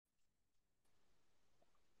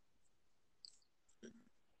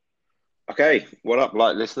Okay, what up,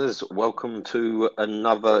 like listeners? Welcome to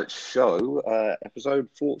another show, episode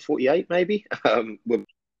 48, maybe. And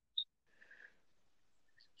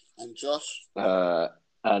Josh, Uh,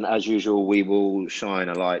 and as usual, we will shine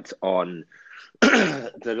a light on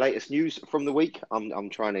the latest news from the week. I'm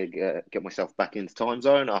trying to get myself back into time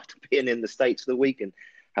zone after being in the States for the week and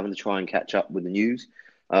having to try and catch up with the news.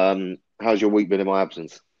 How's your week been in my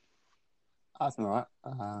absence? that's all right.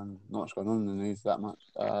 Not much going on in the news that much.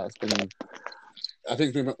 It's been, I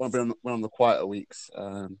think we've been on the quieter weeks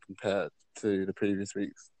compared to the previous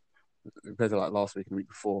weeks, compared to like last week and the week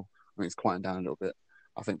before. I mean, it's quieting down a little bit.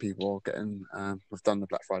 I think people are getting, we've done the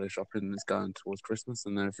Black Friday shopping and it's going towards Christmas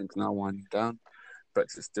and everything's now winding down.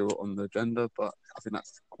 Brexit's still on the agenda, but I think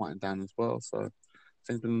that's quieting down as well. So I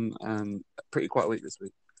think it's been a pretty quiet week this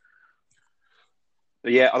week.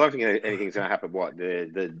 Yeah, I don't think anything's going to happen. What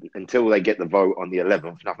the until they get the vote on the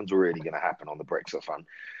 11th, nothing's really going to happen on the Brexit front.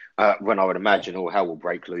 When I would Yeah. imagine all hell will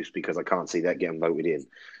break loose because I can't see that getting voted in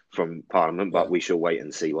from Parliament. But Yeah. we shall wait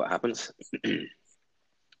and see what happens.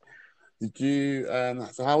 Did you,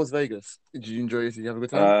 so how was Vegas? Did you enjoy it? Did you have a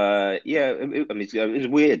good time? Yeah, I mean, it was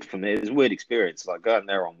weird for me. It was a weird experience. Like going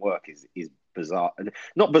there on work is bizarre,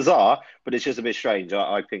 not bizarre, but it's just a bit strange.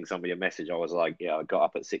 I think somebody a message. I was like, yeah, I got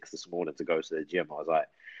up at 6 this morning to go to the gym. I was like,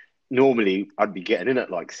 normally I'd be getting in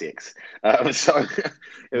at like 6, so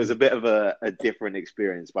it was a bit of a different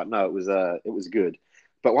experience. But no, it was good.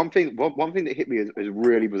 But one thing that hit me is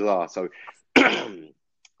really bizarre. So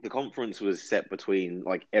the conference was set between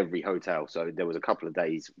like every hotel. So there was a couple of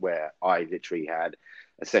days where I literally had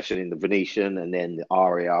a session in the Venetian and then the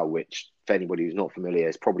Aria, which for anybody who's not familiar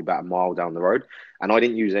is probably about a mile down the road. And I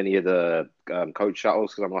didn't use any of the coach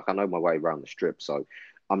shuttles because I'm like I know my way around the strip, so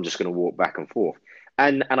I'm just going to walk back and forth.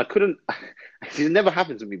 And I couldn't. It's never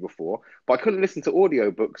happened to me before, but I couldn't listen to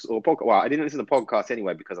audiobooks or podcast. Well, I didn't listen to podcasts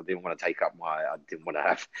anyway because I didn't want to take up I didn't want to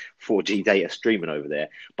have 4G data streaming over there.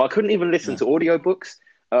 But I couldn't even listen Yeah. to audiobooks.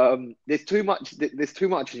 There's too much. There's too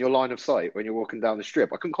much in your line of sight when you're walking down the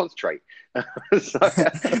strip. I couldn't concentrate. So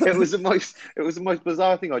it was the most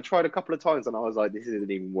bizarre thing. I tried a couple of times and I was like, this isn't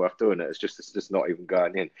even worth doing it. It's just not even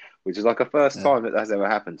going in, which is like a first Yeah. time that that's ever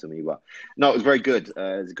happened to me. But no, it was very good. It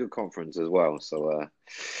was a good conference as well. So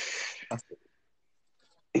That's, that's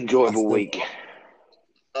enjoyable good. week.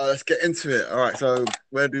 Let's get into it. All right. So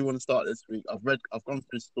where do we want to start this week? I've gone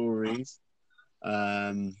through stories.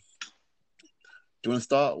 Um, do you want to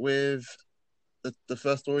start with the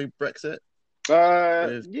first story, Brexit?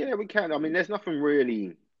 With Yeah, we can. I mean, there's nothing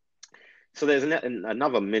really. So there's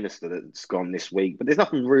another minister that's gone this week, but there's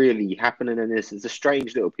nothing really happening in this. It's a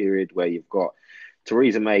strange little period where you've got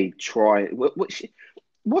Theresa May try.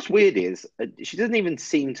 What's weird is she doesn't even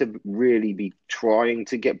seem to really be trying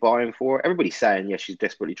to get buy-in for it. Everybody's saying, yes, she's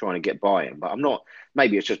desperately trying to get buy-in, but I'm not.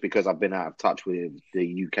 Maybe it's just because I've been out of touch with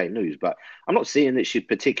the UK news, but I'm not seeing that she's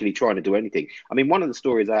particularly trying to do anything. I mean, one of the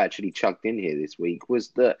stories I actually chucked in here this week was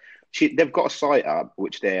that they've got a site up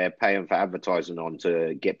which they're paying for advertising on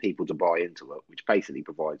to get people to buy into it, which basically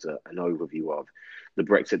provides an overview of the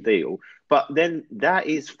Brexit deal. But then that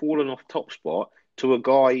is fallen off top spot to a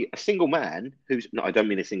guy, a single man who's no, I don't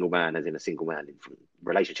mean a single man as in a single man in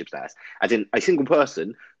relationship status, as in a single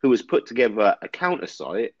person who has put together a counter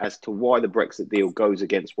site as to why the Brexit deal goes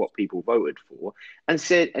against what people voted for, and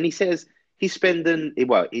he says he's spending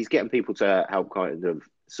well, he's getting people to help kind of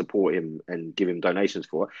support him and give him donations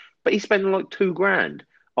for it, but he's spending like 2 grand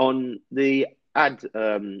on the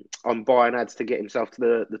on buying ads to get himself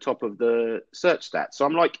to the top of the search stats. So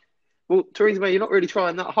I'm like, well, Theresa May, you're not really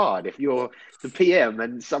trying that hard if you're the PM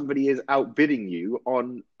and somebody is outbidding you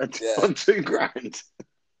on yeah, on 2 grand.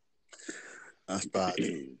 that's bad.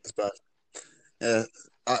 That's bad. Yeah,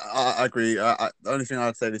 I agree. The only thing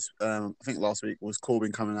I'd say this, I think last week was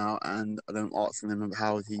Corbyn coming out and them asking him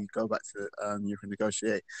how would he go back to Europe and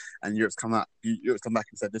negotiate, and Europe's come back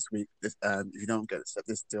and said this week, if you don't get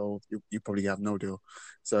this deal, you probably have no deal.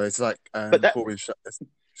 So it's like But that Corbyn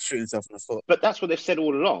shooting himself in the foot. but that's what they've said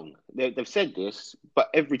all along. They've said this, but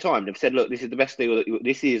every time they've said, "Look, this is the best deal.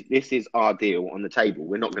 This is our deal on the table.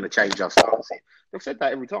 We're not going to change our stance." They've said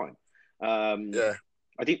that every time. Um, Yeah,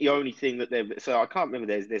 I think the only thing that they've so I can't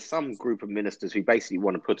remember. There's some group of ministers who basically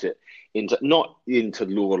want to put it into not into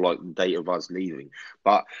law like the date of us leaving,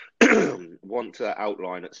 but want to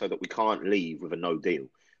outline it so that we can't leave with a no deal,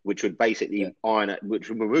 which would yeah, basically iron it, which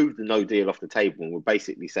would remove the no deal off the table and would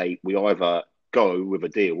basically say we either go with a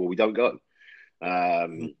deal or we don't go. mhm,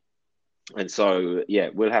 Um, And so, yeah,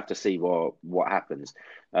 we'll have to see what happens.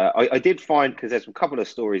 I did find because there's a couple of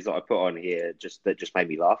stories that I put on here just made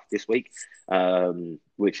me laugh this week,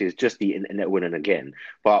 which is just the internet winning again.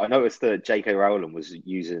 But I noticed that J.K. Rowling was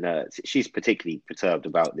using she's particularly perturbed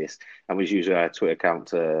about this and was using her Twitter account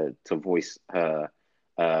to voice her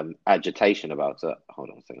agitation about it.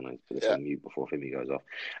 Hold on a second, I need to put this Yeah, on mute before Fimi goes off.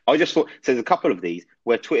 I just thought so there's a couple of these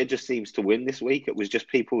where Twitter just seems to win this week. It was just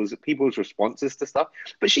people's responses to stuff.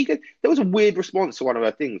 But there was a weird response to one of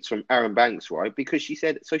her things from Aaron Banks, right? Because she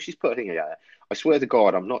said, so she's put a thing out. I swear to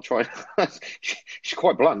God, I'm not trying. She's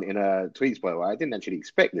quite blunt in her tweets, by the way. I didn't actually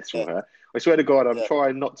expect this from yeah, her. I swear to God, I'm yeah,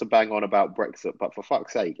 trying not to bang on about Brexit, but for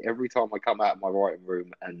fuck's sake, every time I come out of my writing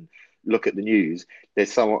room and look at the news,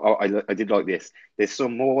 there's some. Oh, I did like this. There's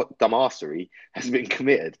some more dumbassery has been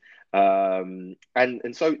committed. And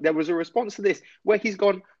so there was a response to this where he's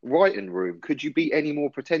gone, writing room, could you be any more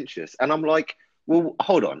pretentious? And I'm like, well,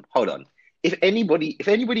 hold on. If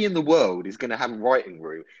anybody in the world is going to have a writing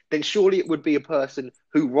room, then surely it would be a person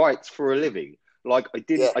who writes for a living. Like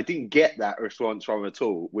yeah. I didn't get that response from at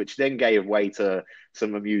all, which then gave way to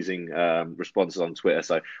some amusing responses on Twitter.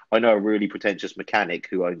 So I know a really pretentious mechanic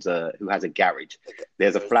who has a garage.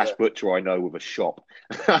 There's a Flash Yeah. butcher I know with a shop.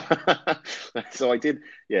 So I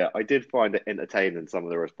did find it entertaining some of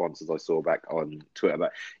the responses I saw back on Twitter.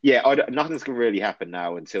 But yeah, nothing's going to really happen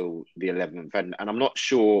now until the 11th, and I'm not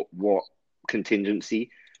sure what contingency.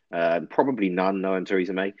 Probably none, knowing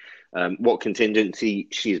Theresa May. What contingency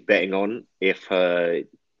she's betting on if her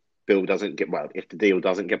bill doesn't get well, if the deal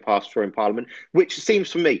doesn't get passed through in Parliament, which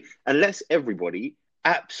seems for me, unless everybody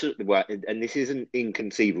absolutely well, and this isn't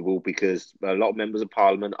inconceivable because a lot of members of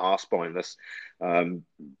Parliament are spineless. Um,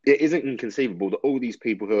 it isn't inconceivable that all these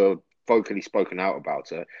people who are vocally spoken out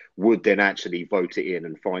about it would then actually vote it in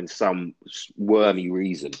and find some wormy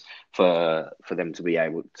reason for them to be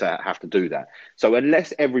able to have to do that. So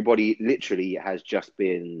unless everybody literally has just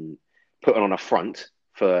been put on a front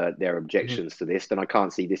for their Mhm. objections to this, then I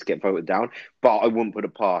can't see this get voted down. But I wouldn't put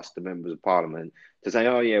it past the members of Parliament to say,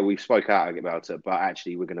 "Oh yeah, we've spoke out about it, but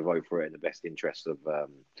actually we're going to vote for it in the best interest of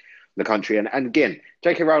the country." And again,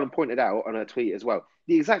 J.K. Rowling pointed out on her tweet as well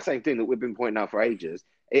the exact same thing that we've been pointing out for ages.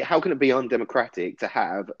 How can it be undemocratic to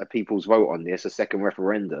have a people's vote on this, a second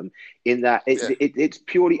referendum, in that Yeah. it's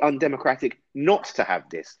purely undemocratic not to have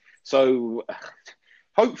this? So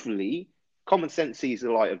hopefully, common sense sees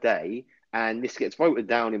the light of day, and this gets voted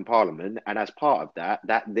down in Parliament. And as part of that,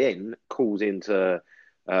 that then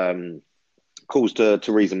um, calls to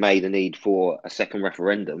Theresa May the need for a second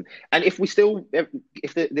referendum. And if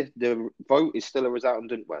the vote is still a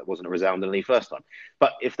resounding, well, it wasn't a resounding leave first time,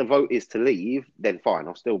 but if the vote is to leave, then fine,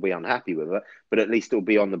 I'll still be unhappy with it, but at least it'll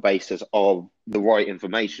be on the basis of the right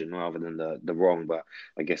information rather than the wrong. But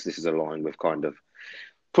I guess this is a line we've kind of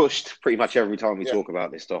pushed pretty much every time we Yeah. talk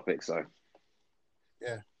about this topic. So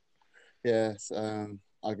Yeah. Yes. I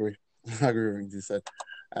agree. I agree with what you said.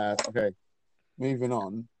 Okay. Moving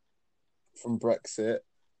on from Brexit,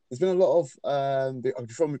 there's been a lot of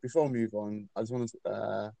before we move on, I just want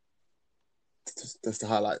to just to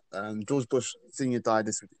highlight George Bush Senior died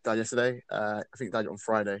yesterday. I think he died on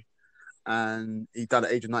Friday, and he died at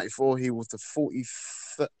the age of 94. He was the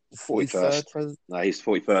 43rd 41st. president. No, he's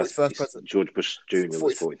 41st. 41st president. George Bush Jr.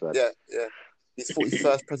 was 40, 43rd. yeah, yeah. He's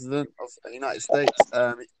 41st president of the United States.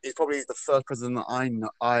 He's probably the first president that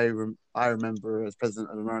I remember as president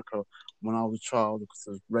of America when I was a child, because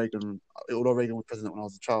of Reagan. Although Reagan was president when I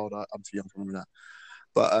was a child, I'm too young to remember that.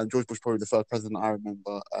 But George Bush probably the first president I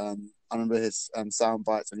remember. I remember his sound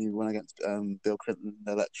bites when he went against Bill Clinton in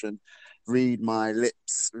the election. Read my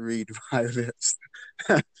lips, read my lips,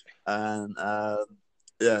 and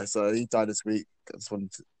yeah. So he died this week. I just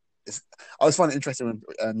wanted to I always find it interesting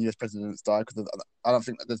when US presidents die, because I don't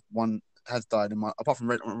think that there's one has died apart from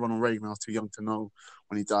Ronald Reagan. I was too young to know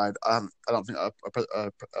when he died. I don't think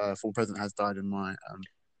a full president has died in my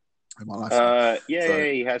lifetime. So Yeah,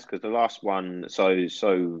 he has because the last one.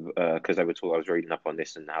 Because they were talking, I was reading up on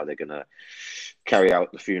this and how they're gonna carry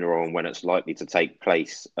out the funeral and when it's likely to take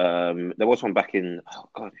place. There was one back in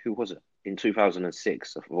who was it? In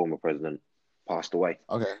 2006, a former president passed away.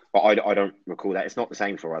 okay, But I don't recall that. It's not the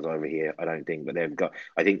same for us over here, I don't think. But they've got,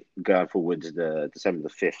 I think going forwards, the December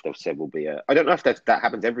the 5th, they've said will be I don't know if that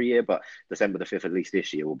happens every year, but December the 5th, at least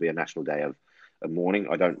this year, will be a national day of mourning.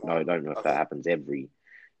 I don't know if that okay, happens every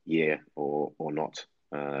year or not.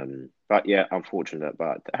 But yeah, unfortunate.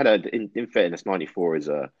 But in fairness, 94 is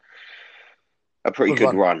a pretty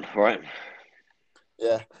good good run. run, right?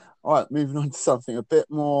 Yeah. All right, moving on to something a bit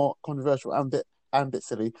more controversial and a bit and a bit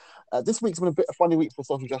silly. This week's been a funny week for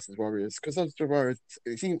social justice warriors because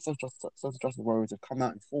it seems social justice warriors have come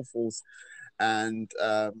out in full force, and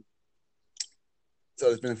so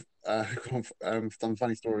there's been some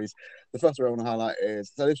funny stories. The first one I want to highlight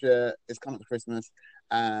is so this year it's coming up to Christmas,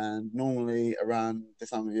 and normally around this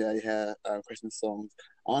time of year you hear Christmas songs.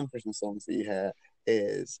 One Christmas songs that you hear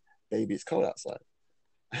is "Baby It's Cold Outside."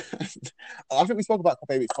 I think we spoke about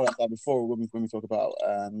 "Baby It's Cold Outside" before when we talk about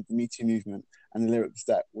the Me Too movement and the lyrics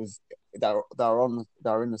that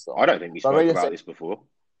are in the song. I don't think we spoke about this before.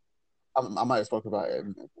 I might have spoken about it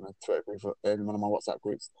in a Twitter group, in one of my WhatsApp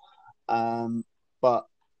groups. But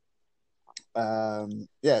the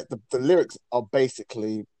lyrics are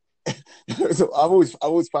basically. So I've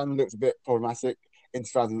always found the lyrics a bit problematic in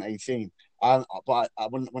 2018. But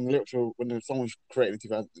when the song was created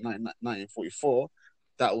in 1944,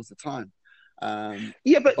 that was the time. But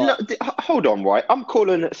no, hold on, right? I'm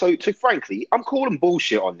calling frankly, I'm calling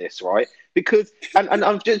bullshit on this, right? Because and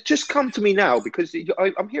I've just come to me now because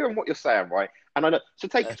I'm hearing what you're saying, right? And I know, so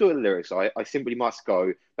take you to the lyrics. I simply must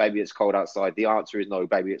go, baby, it's cold outside. The answer is no,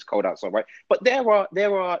 baby, it's cold outside, right? But there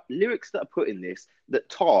are lyrics that are put in this that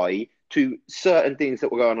tie to certain things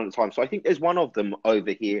that were going on at the time. So I think there's one of them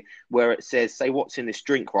over here where it says, "Say what's in this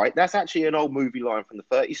drink," right? That's actually an old movie line from the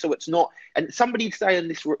 30s. So it's not, and somebody saying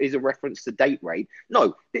this is a reference to date rape.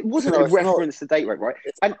 No, it wasn't a reference to date rape, right?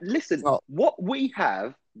 And listen, what we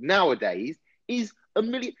have nowadays is a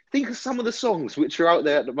million. Think of some of the songs which are out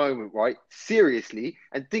there at the moment, right? Seriously,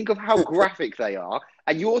 and think of how graphic they are.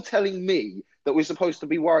 And you're telling me that we're supposed to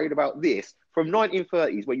be worried about this from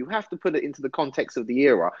 1930s, where you have to put it into the context of the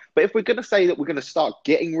era. But if we're going to say that we're going to start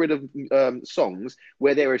getting rid of songs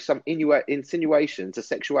where there is some insinuation to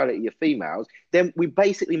sexuality of females, then we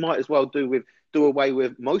basically might as well do away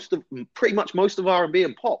with pretty much most of R&B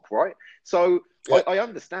and pop, right? So yeah. I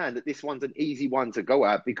understand that this one's an easy one to go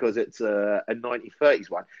at because it's a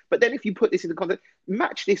 1930s one. But then if you put this in the context,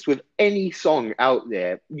 match this with any song out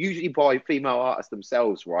there, usually by female artists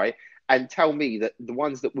themselves, right? And tell me that the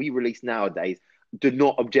ones that we release nowadays do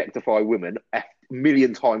not objectify women a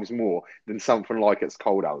million times more than something like "It's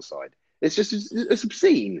Cold Outside." It's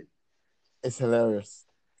obscene. It's hilarious.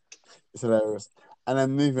 And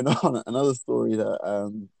then moving on, another story that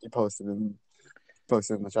you posted in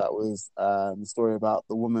the chat was the story about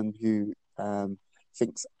the woman who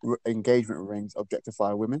thinks engagement rings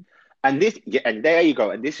objectify women. And there you go.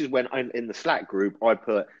 And this is when I'm in the Slack group, I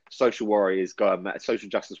put social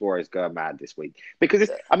justice warriors going mad this week. Because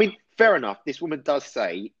fair enough, this woman does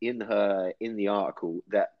say in the article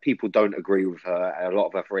that people don't agree with her, and a lot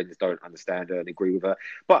of her friends don't understand her and agree with her.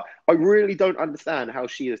 But I really don't understand how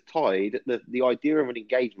she has tied the idea of an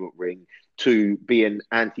engagement ring to being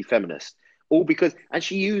anti-feminist. All because, and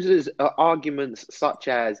she uses arguments such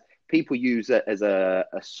as, people use it as a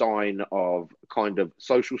sign of kind of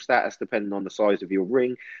social status, depending on the size of your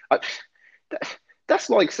ring. That's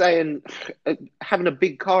like saying having a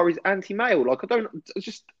big car is anti-male. Like, I don't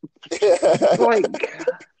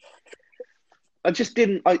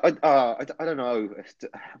know.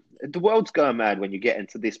 The world's going mad when you get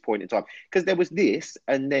into this point in time, because there was this,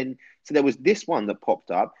 and then so there was this one that popped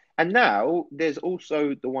up, and now there's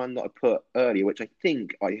also the one that I put earlier, which I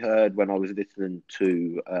think I heard when I was listening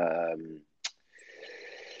to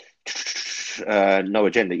No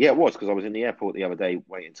Agenda. Yeah, it was, because I was in the airport the other day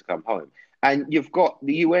waiting to come home, and you've got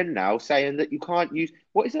the UN now saying that you can't use,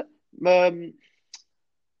 what is it?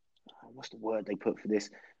 What's the word they put for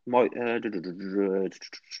this?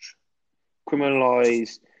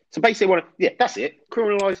 Criminalize. So basically, that's it.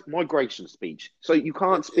 Criminalize migration speech. So you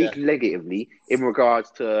can't speak negatively in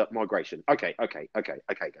regards to migration. Okay, guys. Okay.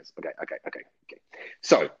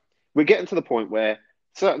 So we're getting to the point where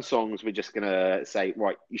certain songs we're just going to say,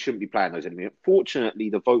 right, you shouldn't be playing those anymore. Fortunately,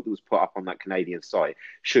 the vote that was put up on that Canadian site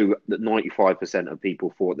showed that 95% of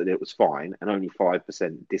people thought that it was fine, and only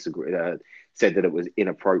 5% disagreed, said that it was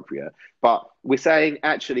inappropriate. But we're saying,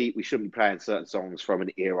 actually, we shouldn't be playing certain songs from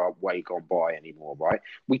an era way gone by anymore, right?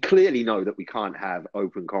 We clearly know that we can't have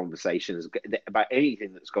open conversations about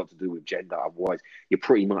anything that's got to do with gender. Otherwise, you're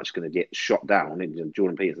pretty much going to get shot down. And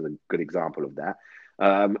Jordan Peterson is a good example of that.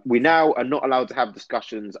 We now are not allowed to have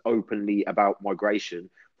discussions openly about migration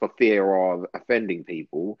for fear of offending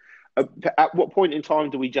people. At what point in time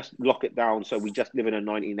do we just lock it down? So we just live in a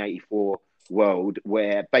 1984 world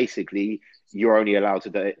where basically you're only allowed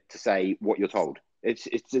to say what you're told. It's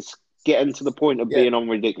just getting to the point of being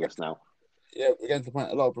ridiculous now. Yeah, we're getting to the point.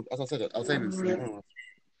 As I said, I was saying this,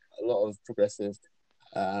 a lot of progressive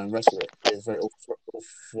rhetoric is very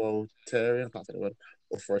authoritarian. I can't say the word.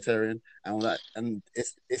 authoritarian and all that, and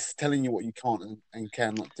it's telling you what you can't and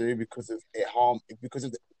cannot do because of it harm because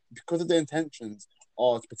of the intentions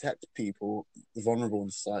are to protect people vulnerable in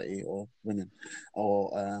society or women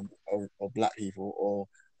or black people or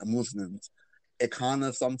Muslims. It kind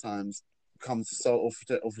of sometimes becomes so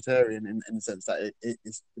authoritarian in the sense that it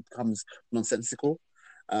becomes nonsensical.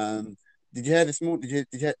 Um, did you hear this morning? Did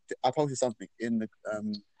you hear, I posted something in the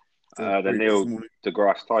The group this Neil morning.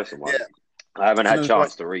 deGrasse Tyson one. Yeah, I haven't you had know, a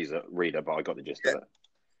chance to read it, but I got the gist yeah. of it.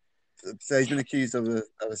 So he's been accused of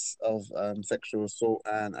sexual assault,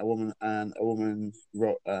 and a woman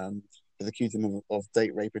wrote has accused him of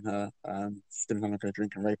date raping her, stealing having a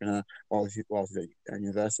drink and raping her while he's at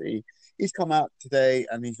university. He's come out today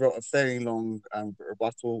and he's wrote a fairly long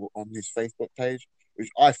rebuttal on his Facebook page, which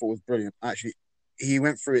I thought was brilliant. Actually, he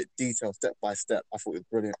went through it detailed, step by step. I thought it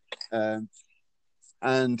was brilliant.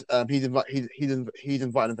 And he's invited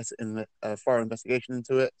a thorough investigation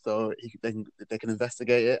into it, so they can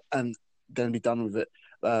investigate it and then be done with it.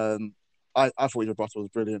 I thought his rebuttal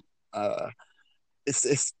was brilliant.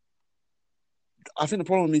 It's I think the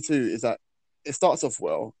problem with me too is that it starts off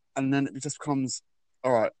well and then it just becomes,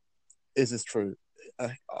 all right, is this true?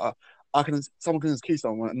 Someone can accuse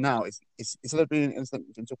someone and now it's instead of being innocent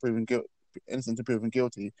until proven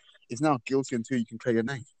guilty, it's now guilty until you can clear your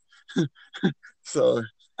name. So,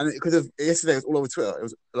 and because of yesterday, it was all over Twitter. It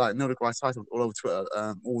was like Neil deGrasse Tyson was all over Twitter.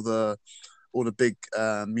 All the big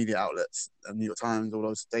media outlets, New York Times, all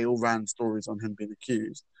those, they all ran stories on him being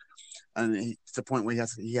accused, and to the point where he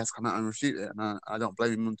has come out and refute it, and I don't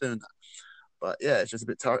blame him on doing that. But yeah, it's just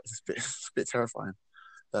it's a bit terrifying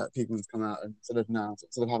that people just come out and instead of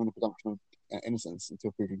having a presumption of innocence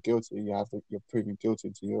until proven guilty, you're proven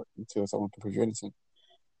guilty until someone can prove you're innocent.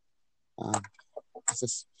 It's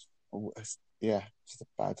just yeah, it's just a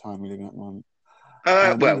bad time we're living at the moment.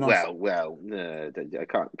 I can't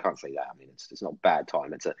say that. I mean, it's not a bad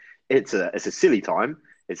time. It's a silly time.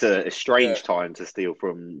 It's a strange time to steal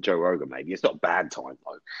from Joe Rogan. Maybe it's not a bad time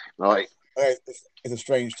though. Like it's a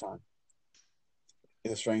strange time.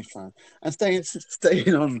 It's a strange time. And staying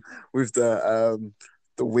on with the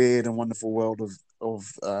weird and wonderful world of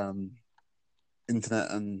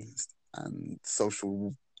internet and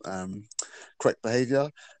social correct behavior.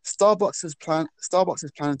 Starbucks is planning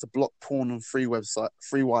to block porn on free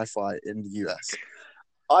Wi-Fi in the US.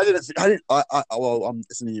 It's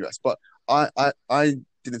in the US, but I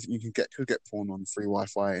didn't think you could get porn on free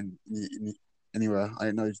Wi-Fi in anywhere.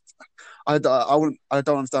 I know. I don't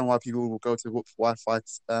understand why people will go to Wi-Fi,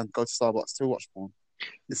 go to Starbucks to watch porn.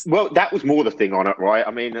 Well, that was more the thing on it, right? I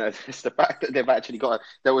mean, it's the fact that they've actually got.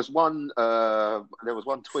 There was one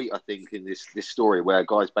tweet I think in this story where a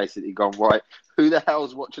guy's basically gone, right, who the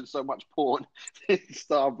hell's watching so much porn in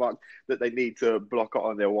Starbucks that they need to block it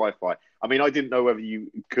on their Wi-Fi? I mean, I didn't know whether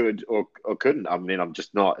you could or couldn't. I mean, I'm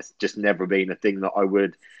just not. It's just never been a thing that I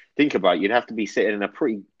would think about. You'd have to be sitting in a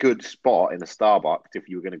pretty good spot in a Starbucks if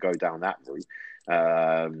you were going to go down that route.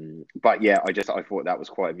 But yeah, I thought that was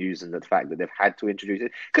quite amusing, the fact that they've had to introduce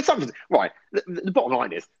it because something, right, the bottom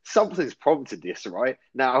line is something's prompted this, right?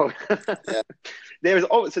 Now Yeah. there is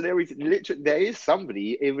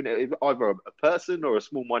somebody, even either a person or a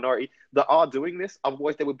small minority, that are doing this.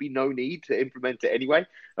 Otherwise there would be no need to implement it anyway.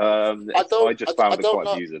 I just found it quite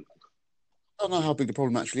amusing. I don't know how big the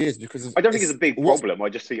problem actually is because I don't think it's a big problem. I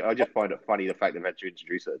just find it funny the fact they've had to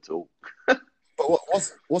introduce it at all. But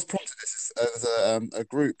what's prompted this is a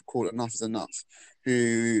group called Enough is Enough,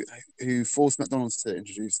 who forced McDonald's to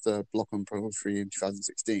introduce the block on pornography in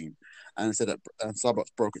 2016, and said that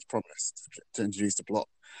Starbucks broke its promise to introduce the block.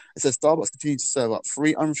 It says Starbucks continues to serve up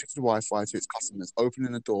free unrestricted Wi-Fi to its customers,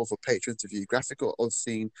 opening the door for patrons to view graphic or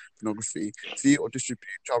obscene pornography, view or distribute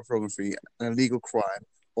child pornography, an illegal crime,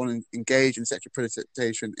 or engage in sexual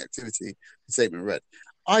predation activity. The statement read.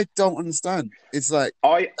 I don't understand. It's like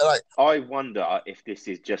I wonder if this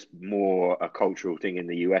is just more a cultural thing in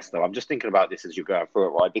the US, though. I'm just thinking about this as you're going through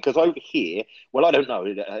it, right? Because over here, well, I don't know.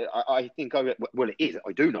 I think it is.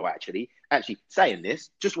 I do know actually. Actually, saying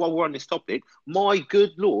this just while we're on this topic, my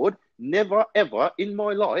good Lord, never ever in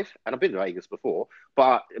my life, and I've been to Vegas before,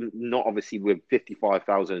 but not obviously with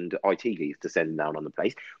 55,000 IT geeks to send down on the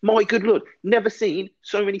place. My good Lord, never seen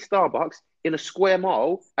so many Starbucks in a square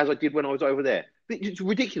mile as I did when I was over there. It's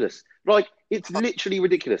ridiculous. Like, it's literally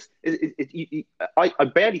ridiculous. I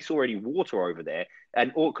barely saw any water over there,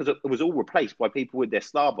 and because it was all replaced by people with their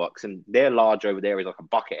Starbucks, and their large over there is like a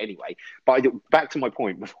bucket anyway. But back to my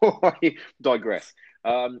point before I digress.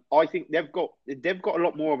 I think they've got a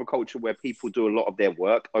lot more of a culture where people do a lot of their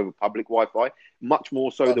work over public Wi-Fi, much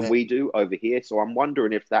more so than we do over here. So I'm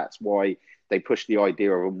wondering if that's why they push the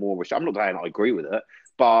idea of a more. I'm not saying I agree with it,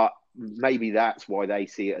 but maybe that's why they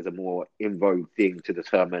see it as a more in vogue thing to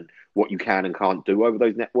determine what you can and can't do over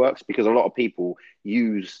those networks. Because a lot of people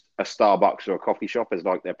use a Starbucks or a coffee shop as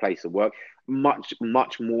like their place of work, much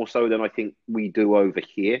more so than I think we do over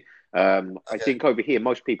here. I think over here,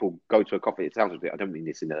 most people go to a coffee. It sounds a bit, I don't mean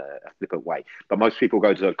this in a flippant way, but most people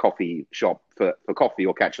go to a coffee shop for coffee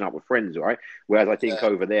or catching up with friends, right? Whereas I think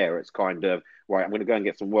over there, it's kind of, right, I'm going to go and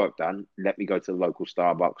get some work done. Let me go to the local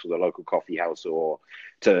Starbucks or the local coffee house or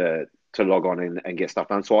to log on and get stuff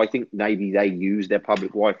done. So I think maybe they use their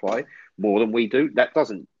public Wi-Fi more than we do. That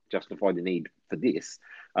doesn't justify the need for this.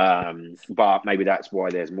 But maybe that's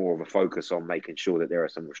why there's more of a focus on making sure that there are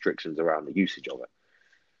some restrictions around the usage of it.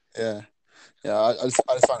 Yeah. I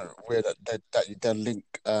just find it weird that you then link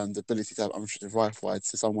the ability to have unrestricted Wi-Fi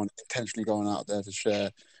to someone intentionally going out there to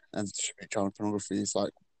share and distribute child pornography. It's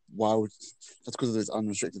like, why would just because it's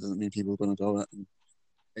unrestricted doesn't mean people are going to go out and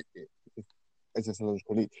it's just a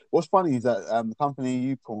logical leap. What's funny is that the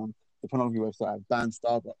company YouPorn, the pornography website, have banned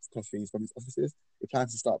Starbucks coffees from its offices. It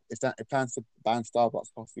plans to ban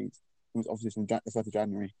Starbucks coffees from its offices from the 1st of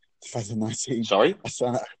January 2019. Sorry?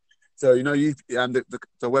 So the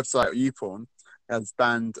website YouPorn has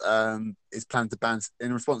banned is planned to ban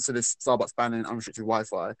in response to this Starbucks banning unrestricted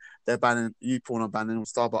Wi-Fi. They're banning YouPorn are banning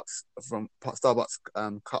Starbucks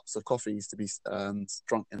cups of coffees to be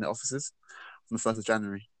drunk in their offices from the 1st of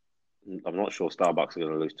January. I'm not sure Starbucks are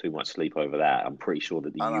going to lose too much sleep over that. I'm pretty sure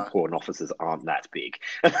that the YouPorn offices aren't that big.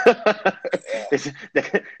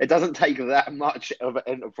 It doesn't take that much of an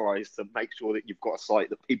enterprise to make sure that you've got a site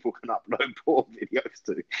that people can upload porn videos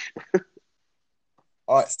to.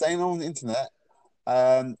 All right, staying on the internet.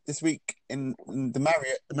 This week in the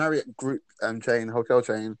Marriott Group hotel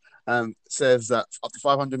chain says that up to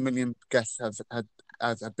 500 million guests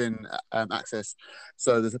have been accessed.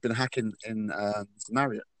 So there's been a hacking in the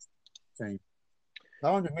Marriott chain.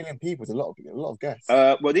 500 million people is a lot of guests.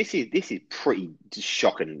 Well, this is pretty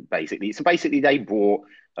shocking. Basically, they bought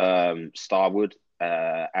Starwood.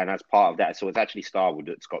 And as part of that, so it's actually Starwood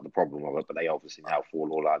that's got the problem of it, but they obviously now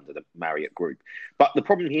fall all under the Marriott Group. But the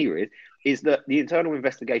problem here is that the internal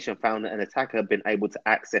investigation found that an attacker had been able to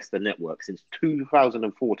access the network since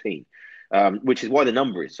 2014, which is why the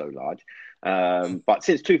number is so large. But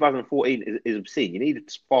since 2014 is obscene. You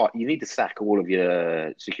need to sack all of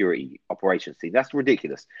your security operations team. That's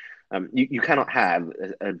ridiculous. You cannot have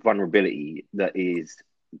a vulnerability that is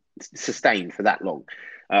sustained for that long.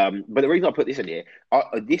 But the reason I put this in here,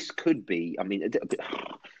 this could be,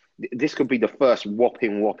 this could be the first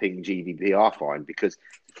whopping GDPR fine, because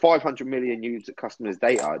 500 million user customers'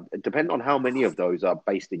 data, depending on how many of those are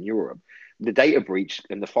based in Europe, the data breach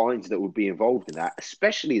and the fines that would be involved in that,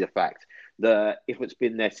 especially the fact that if it's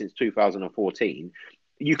been there since 2014,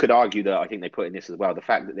 you could argue that I think they put in this as well. The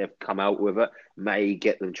fact that they've come out with it may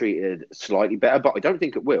get them treated slightly better, but I don't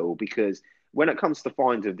think it will, because when it comes to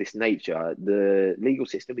fines of this nature, the legal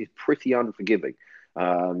system is pretty unforgiving.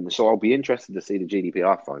 So I'll be interested to see the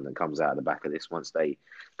GDPR fine that comes out of the back of this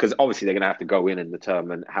because obviously they're going to have to go in and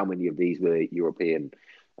determine how many of these were European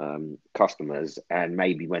customers, and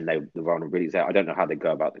maybe when the vulnerabilities out. I don't know how they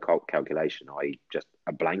go about the calculation, i.e. just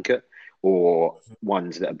a blanket, or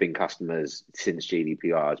ones that have been customers since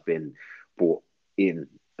GDPR has been brought in.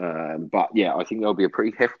 But yeah, I think there'll be a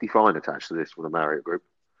pretty hefty fine attached to this for the Marriott Group.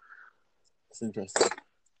 It's interesting.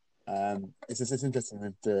 It's interesting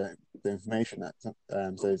with the information that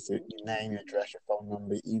so it's your name, your address, your phone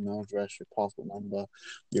number, email address, your passport number,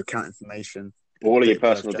 your account information, all of your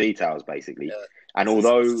personal details, basically. Yeah. And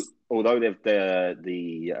although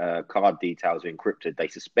the card details are encrypted, they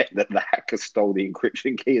suspect that the hacker stole the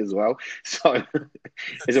encryption key as well. So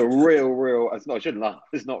it's a real. I shouldn't laugh.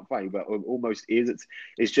 It's not funny, but it almost is.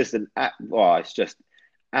 It's just it's just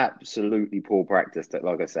absolutely poor practice. That,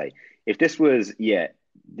 like I say, if this was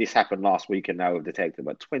this happened last week and now we've detected,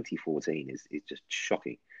 but 2014 is just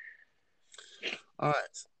shocking. All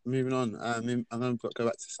right, moving on. I'm going to go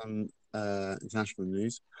back to some international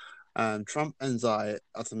news. Trump and Xi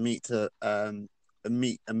are to meet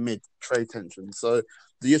amid trade tensions. So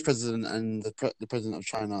the US president and the president of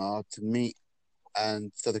China are to meet,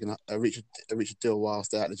 and so they can reach a deal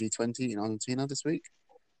whilst they're at the G20 in Argentina this week.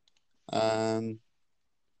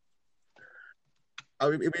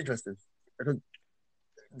 It'll be interesting.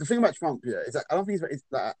 The thing about Trump here is that I don't think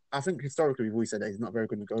I think historically we've always said that he's not a very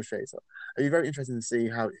good negotiator. It'll be very interesting to see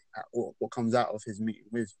what comes out of his meeting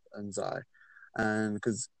with Xi, and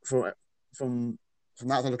because from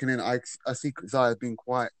the outside looking in, I see Xi as being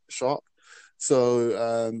quite sharp.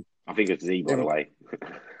 So I think it's Z, by the way.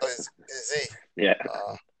 It's Z. Yeah.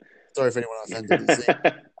 Sorry if anyone offended. It's Z.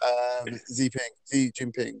 Xi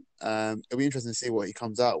Jinping. It'll be interesting to see what he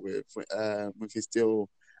comes out with his deal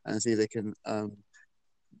and see if they can and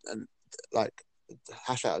like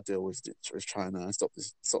hash out a deal with China and stop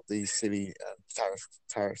these silly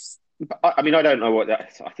tariffs. I mean, I don't know what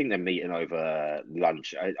that. I think they're meeting over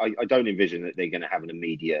lunch. I don't envision that they're going to have an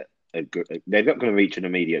immediate. They're not going to reach an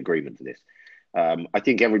immediate agreement to this. I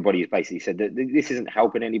think everybody has basically said that this isn't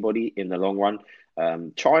helping anybody in the long run.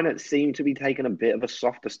 China seemed to be taking a bit of a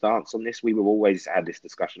softer stance on this. We have always had this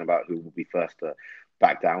discussion about who will be first to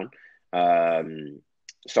back down.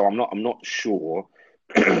 So I'm not sure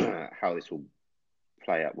how this will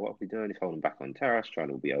play out. What are we doing? He's holding back on tariffs.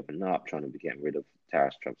 China will be opening up. China will be getting rid of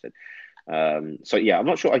tariffs, Trump said. So yeah, I'm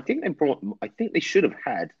not sure. I think they should have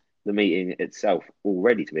had the meeting itself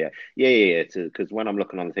already to be. Yeah. Because when I'm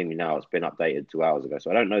looking on the thing now, it's been updated 2 hours ago.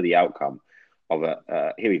 So I don't know the outcome of it.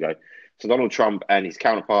 Here we go. So Donald Trump and his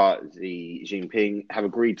counterpart, Xi Jinping, have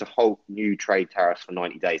agreed to halt new trade tariffs for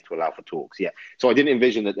 90 days to allow for talks. Yeah. So I didn't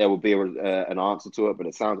envision that there would be an answer to it, but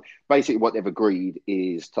it sounds basically what they've agreed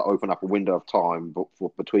is to open up a window of time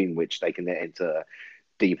between which they can get into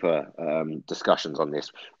deeper discussions on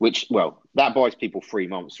this, which, well, that buys people 3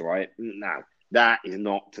 months, right? Now, that is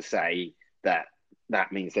not to say that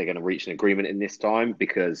means they're going to reach an agreement in this time,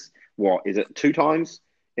 because what is it, 2 times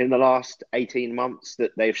in the last 18 months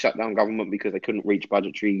that they've shut down government because they couldn't reach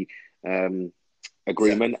budgetary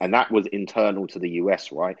agreement, and that was internal to the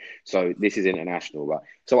US, right? So this is international, right?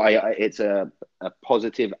 So it's a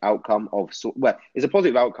positive outcome it's a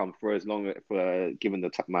positive outcome for as long for given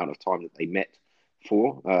the amount of time that they met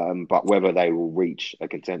for, but whether they will reach a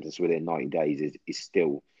consensus within 90 days is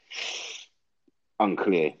still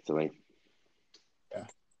unclear to me. Yeah.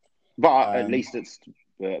 But at least it's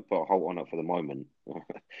put a halt on it for the moment. I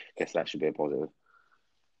guess that should be a positive.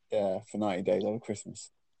 Yeah, for 90 days over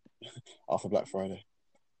Christmas, after Black Friday.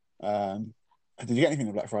 Did you get anything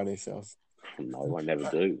on Black Friday sales? No, I never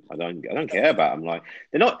do. I don't care about them. Like,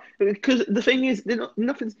 they're not, because the thing is, they're not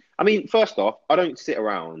nothing. I mean, first off, I don't sit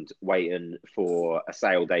around waiting for a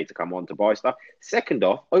sale day to come on to buy stuff. Second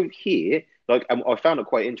off, over here, like, I found it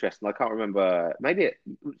quite interesting. I can't remember. Maybe it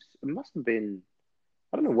must have been.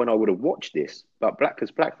 I don't know when I would have watched this, but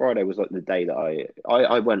because Black Friday was like the day that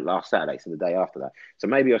I went last Saturday, so the day after that. So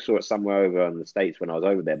maybe I saw it somewhere over in the States when I was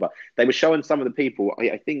over there. But they were showing some of the people.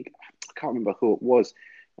 I think I can't remember who it was.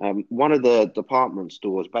 One of the department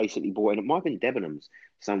stores basically bought in. It might have been Debenhams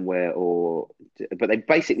somewhere, but they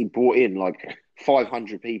basically brought in like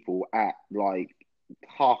 500 people at like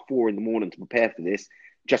 4:30 in the morning to prepare for this.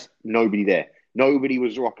 Just nobody there. Nobody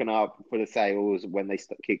was rocking up for the sales when they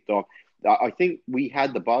kicked off. I think we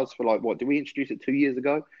had the buzz for like, what, did we introduce it 2 years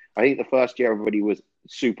ago? I think the first year everybody was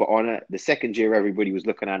super on it. The second year everybody was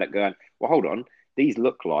looking at it going, well, hold on. These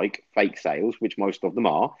look like fake sales, which most of them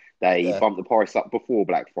are. They bumped the price up before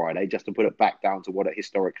Black Friday just to put it back down to what it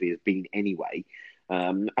historically has been anyway.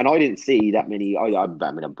 And I didn't see that many. I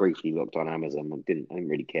briefly looked on Amazon. I didn't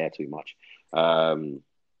really care too much. I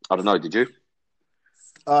don't know. Did you?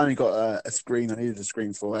 I only got a screen. I needed a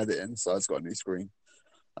screen for editing, so I just got a new screen.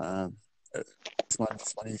 It's my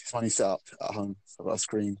new setup at home. So I've got a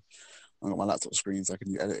screen. I've got my laptop screen, so I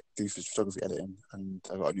can do photography editing, and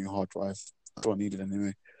I've got a new hard drive. That's what I needed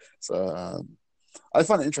anyway. So I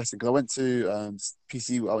find it interesting because I went to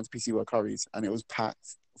PC World Currys, and it was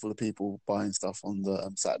packed full of people buying stuff on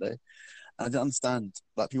the Saturday, and I didn't understand,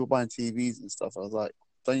 like, people buying TVs and stuff. I was like,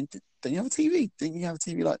 don't you have a TV? Didn't you have a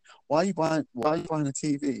TV? Like, why are you buying a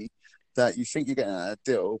TV that you think you're getting at a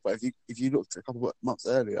deal, but if you looked a couple of months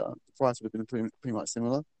earlier, the price would have been pretty much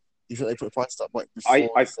similar. You think they put the price up like before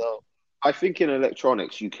the sale? I think in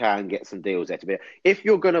electronics you can get some deals there. If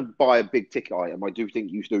you're going to buy a big ticket item, I do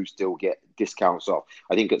think you do still get discounts off.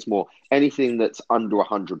 I think it's more anything that's under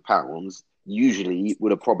 £100 usually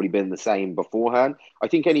would have probably been the same beforehand. I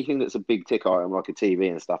think anything that's a big ticket item like a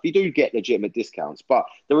TV and stuff, you do get legitimate discounts. But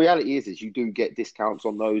the reality is you do get discounts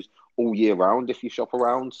on those all year round if you shop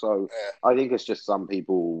around. So I think it's just some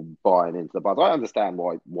people buying into the buzz. I understand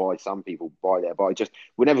why some people buy there, but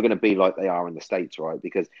we're never going to be like they are in the States, right?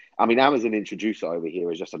 Because I mean, Amazon introduced it over here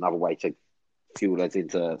as just another way to fuel us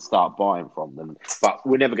into start buying from them. But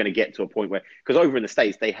we're never going to get to a point where, because over in the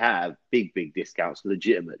States, they have big discounts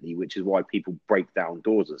legitimately, which is why people break down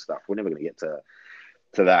doors and stuff. We're never going to get to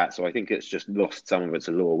that. So I think it's just lost some of its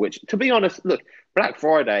allure, which, to be honest, look, Black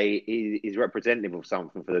Friday is representative of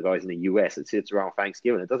something for the guys in the US. It sits around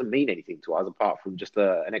Thanksgiving. It doesn't mean anything to us apart from just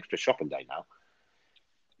an extra shopping day now.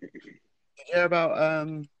 Did you hear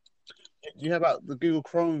about the Google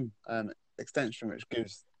Chrome extension,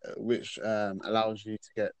 which allows you to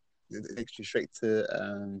get, it takes you straight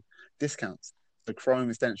to discounts. the Chrome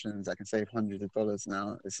extensions that can save hundreds of dollars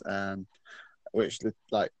now. Is which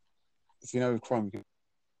like, if you know Chrome, you can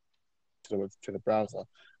to the browser,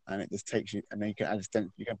 and it just takes you, and then you can add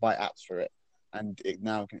extensions. You can buy apps for it, and it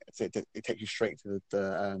takes you straight to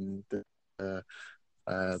the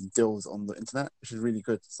deals on the internet, which is really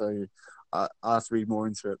good. So I have to read more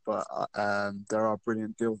into it, but there are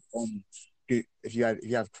brilliant deals on. If you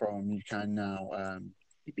have Chrome, you can now.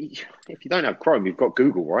 If you don't have Chrome, you've got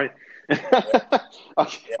Google, right? I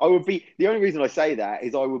would be, the only reason I say that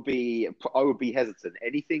is I would be hesitant.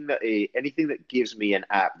 Anything that gives me an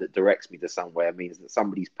app that directs me to somewhere means that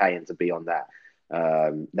somebody's paying to be on that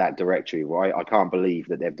directory, right? I can't believe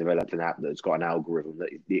that they've developed an app that's got an algorithm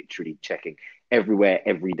that is literally checking everywhere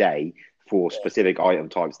every day for specific item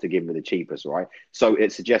types to give me the cheapest, right? So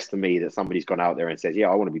it suggests to me that somebody's gone out there and says, yeah,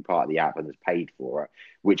 I want to be part of the app and has paid for it,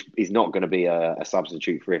 which is not going to be a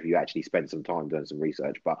substitute for if you actually spend some time doing some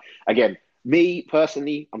research. But again, me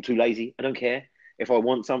personally, I'm too lazy. I don't care. If I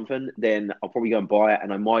want something, then I'll probably go and buy it,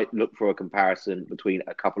 and I might look for a comparison between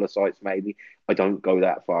a couple of sites maybe. I don't go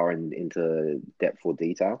that far into depth or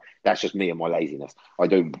detail. That's just me and my laziness. I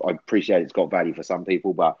appreciate it's got value for some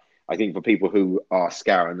people, but I think for people who are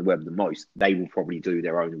scouring the web the most, they will probably do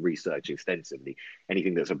their own research extensively.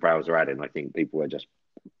 Anything that's a browser add-in, I think people are just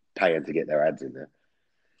paying to get their ads in there.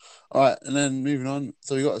 All right, and then moving on.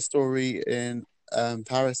 So we got a story in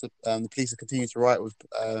Paris. The police have continued to riot with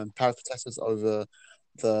Paris protesters over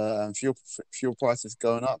the fuel prices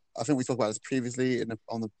going up. I think we talked about this previously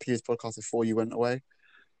on the previous podcast before you went away,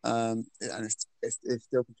 and it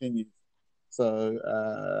still continues. So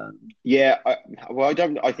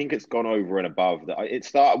I think it's gone over and above that. It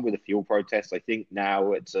started with a fuel protest. I think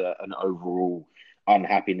now it's an overall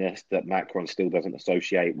unhappiness that Macron still doesn't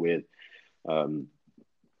associate with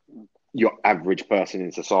your average person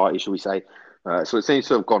in society, shall we say? So it seems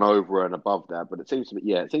to have gone over and above that, but it seems to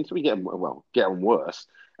be getting worse.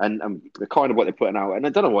 And the kind of what they're putting out, and I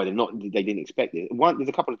don't know why they didn't expect it. There's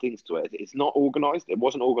a couple of things to it. It's not organised. It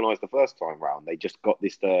wasn't organised the first time round. They just got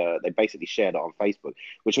this. They basically shared it on Facebook,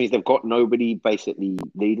 which means they've got nobody basically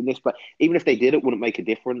leading this. But even if they did, it wouldn't make a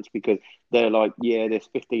difference because they're like, yeah, there's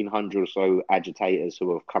 1,500 or so agitators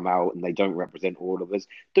who have come out, and they don't represent all of us.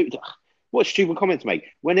 Dude, what stupid comments make?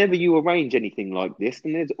 Whenever you arrange anything like this,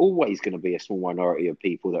 then there's always going to be a small minority of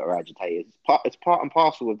people that are agitators. It's part and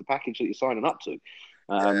parcel of the package that you're signing up to.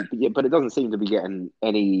 But it doesn't seem to be getting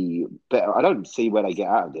any better. I don't see where they get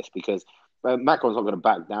out of this because Macron's not going to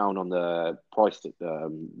back down on the price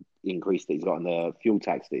increase that he's got on the fuel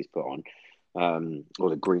tax that he's put on, or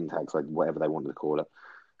the green tax, like whatever they wanted to call it.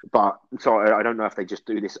 But so I don't know if they just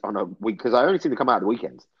do this on a week because I only seem to come out of the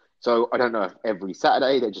weekends. So I don't know if every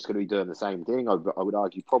Saturday they're just going to be doing the same thing. I would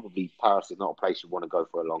argue probably Paris is not a place you want to go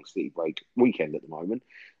for a long city break weekend at the moment.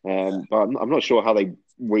 But I'm not sure how they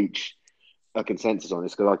reach a consensus on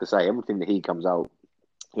this because, like I say, everything that he comes out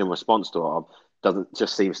in response to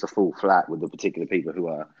seems to fall flat with the particular people who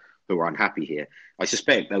are unhappy here. I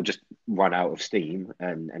suspect they'll just run out of steam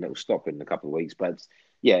and it'll stop in a couple of weeks. But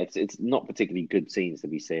it's not particularly good scenes to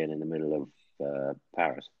be seeing in the middle of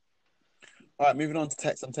Paris. All right, moving on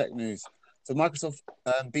to some tech news. So Microsoft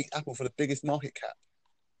beat Apple for the biggest market cap.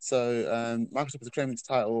 So Microsoft is claiming its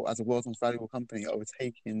title as the world's most valuable company,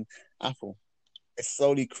 overtaking Apple. It's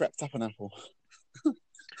slowly crept up on Apple.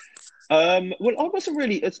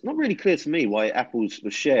 It's not really clear to me why Apple's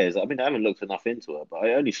shares, I mean, I haven't looked enough into it, but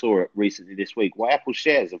I only saw it recently this week, why Apple's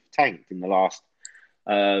shares have tanked in the last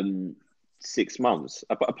 6 months.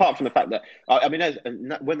 Apart from the fact that,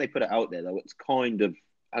 when they put it out there, though, it's kind of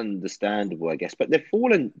understandable, I guess, but they've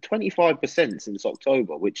fallen 25% since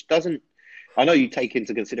October, which doesn't, I know you take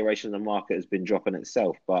into consideration the market has been dropping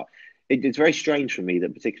itself, but it's very strange for me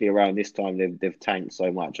that particularly around this time they've tanked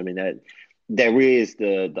so much. I mean, there is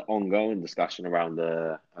the ongoing discussion around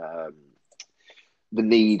the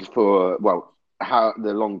need for, how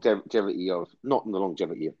the longevity of, not the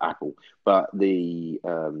longevity of Apple, but the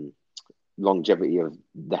longevity of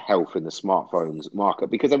the health in the smartphones market,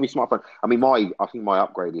 because every smartphone, I think my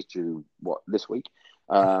upgrade is due this week,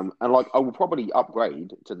 and I will probably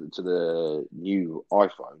upgrade to the new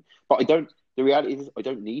iPhone, but the reality is I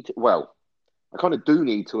don't need to. Well, I kind of do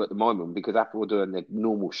need to at the moment because Apple are doing their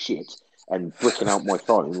normal shit and bricking out my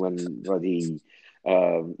phone when the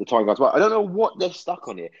time goes by. I don't know what they're stuck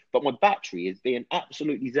on here, but my battery is being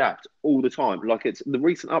absolutely zapped all the time. Like it's the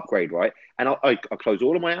recent upgrade, right? And I close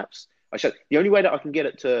all of my apps. The only way that I can get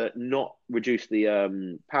it to not reduce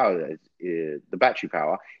the power, the battery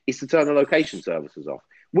power, is to turn the location services off,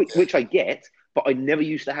 which I get, but I never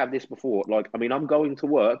used to have this before. I'm going to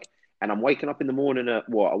work and I'm waking up in the morning at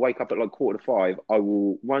what? I wake up at like 4:45. I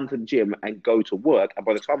will run to the gym and go to work. And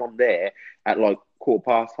by the time I'm there at like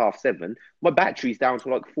 7:15, my battery's down to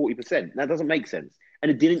like 40%. That doesn't make sense. And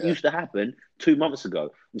it didn't Yeah. used to happen 2 months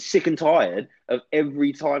ago. I'm sick and tired of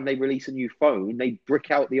every time they release a new phone, they brick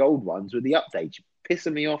out the old ones with the updates. You're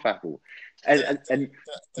pissing me off, Apple. And do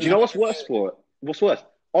you know what's worse for it? What's worse?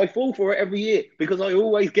 I fall for it every year because I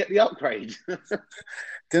always get the upgrade.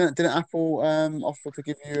 Didn't Apple offer to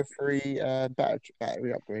give you a free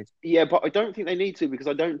battery upgrade? Yeah, but I don't think they need to because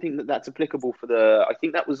I don't think that that's applicable for the. I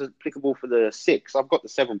think that was applicable for the six. I've got the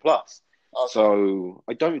 7 Plus, Okay. so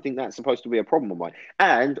I don't think that's supposed to be a problem of mine.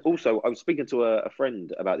 And also, I was speaking to a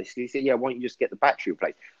friend about this. He said, "Yeah, why don't you just get the battery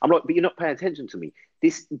replaced?" I'm like, "But you're not paying attention to me.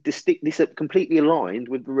 This are completely aligned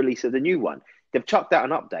with the release of the new one. They've chucked out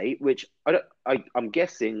an update, which I'm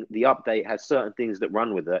guessing the update has certain things that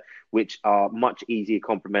run with it, which are much easier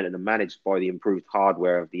complemented and managed by the improved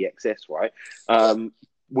hardware of the XS, right? Yeah.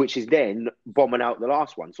 Which is then bombing out the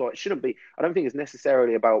last one. So it shouldn't be. I don't think it's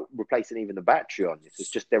necessarily about replacing even the battery on this. It's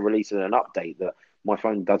just they're releasing an update that my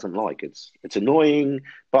phone doesn't like. It's annoying,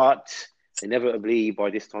 but inevitably by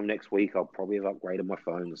this time next week I'll probably have upgraded my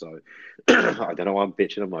phone. So I don't know why I'm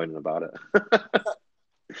bitching and moaning about it.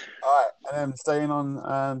 All right, and then staying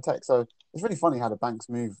on tech. So it's really funny how the banks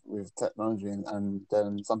move with technology, and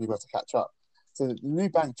then some people have to catch up. So the new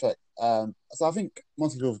bank check. So I think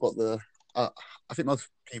most people have got the. I think most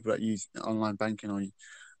people that use online banking or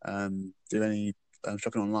do any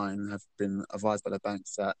shopping online have been advised by the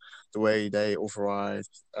banks that the way they authorize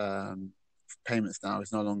payments now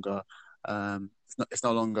is no longer it's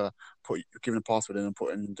no longer giving a password in and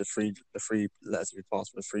putting the three letters of your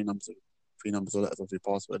password, the three numbers or letters of your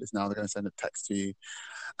password. Is now they're going to send a text to you,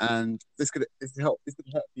 and this could hurt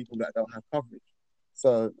people that don't have coverage.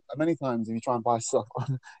 So many times if you try and buy stuff,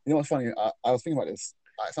 you know what's funny? I was thinking about this.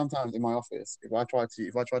 Like, sometimes in my office, if I try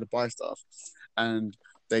to buy stuff, and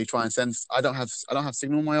they try and send, I don't have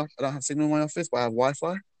signal in my office, but I have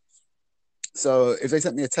Wi-Fi. So if they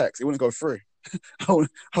sent me a text, it wouldn't go through. I would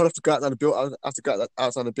have to go outside the build. I would have to go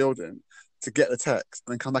outside the building to get the text,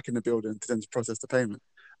 and then come back in the building to then process the payment.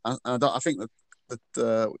 I think that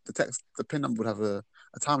the text, the pin number would have a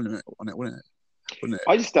time limit on it, wouldn't it? Wouldn't it?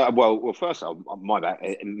 I just well, first my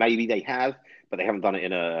bad. Maybe they have, but they haven't done it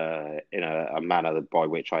in a manner by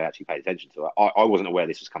which I actually paid attention to it. I wasn't aware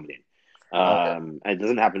this was coming in. Okay. And it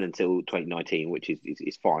doesn't happen until 2019, which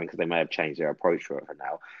is fine because they may have changed their approach to it for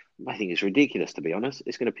now. I think it's ridiculous, to be honest.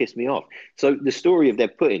 It's going to piss me off. So the story of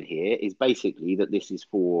they've put in here is basically that this is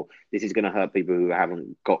going to hurt people who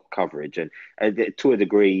haven't got coverage, and to a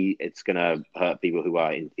degree, it's going to hurt people who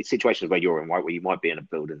are in situations where you're in, right, where you might be in a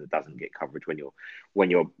building that doesn't get coverage when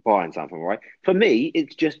you're buying something, right? For me,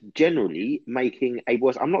 it's just generally making a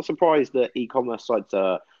worse. I'm not surprised that e-commerce sites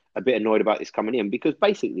are a bit annoyed about this coming in because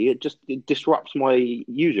basically it disrupts my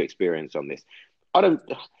user experience on this. I don't.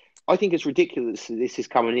 I think it's ridiculous that this is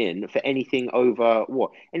coming in for anything over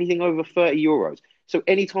what? Anything over €30. So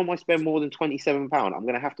anytime I spend more than £27, I'm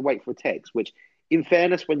going to have to wait for a text. Which, in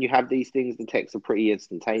fairness, when you have these things, the texts are pretty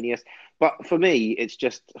instantaneous. But for me, it's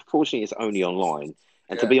just fortunately it's only online.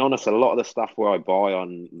 And to Yeah. be honest, a lot of the stuff where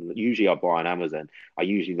usually I buy on Amazon. I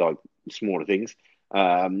usually like smaller things.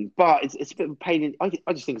 But it's a bit of a pain in.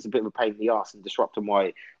 I just think it's a bit of a pain in the ass and disrupting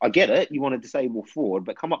my. I get it. You want to disable fraud,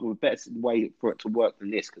 but come up with a better way for it to work than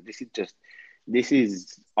this because this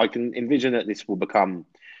is. I can envision that this will become.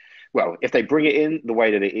 Well, if they bring it in the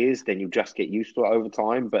way that it is, then you just get used to it over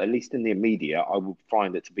time. But at least in the immediate, I will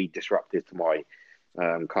find it to be disruptive to my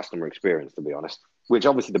customer experience, to be honest. Which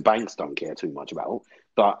obviously the banks don't care too much about,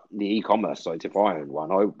 but the e-commerce sites, if I owned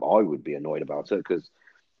one, I would be annoyed about it because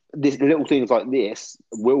this little things like this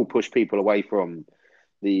will push people away from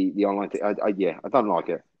the online thing. I don't like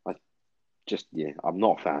it. I'm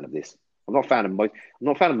not a fan of this. I'm not a fan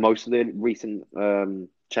of most of the recent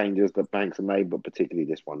changes that banks have made, but particularly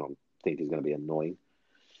this one. I think is going to be annoying.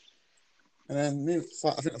 And then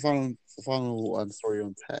I think the final story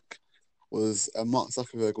on tech was Mark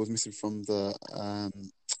Zuckerberg was missing from the.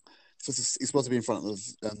 He's supposed to be in front of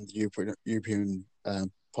the European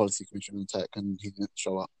Policy Commission on Tech, and he didn't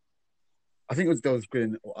show up. I think it was Dale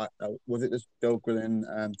grilling. Was it just Dale grilling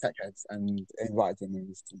tech heads and invited him and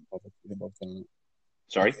he didn't bother turning up.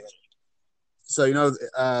 Sorry. So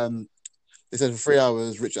they said for 3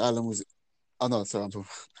 hours Richard Allen was. Oh no, sorry, I'm talking.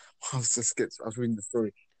 I was just skipped. I was reading the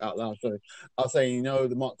story out loud. Sorry, I was saying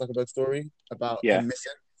the Mark Zuckerberg story about Yeah. him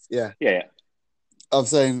missing. Yeah. Yeah. I'm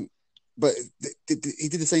saying, but he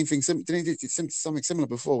did the same thing. Didn't he do something similar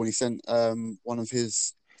before when he sent one of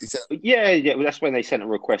his? Yeah. Well, that's when they sent a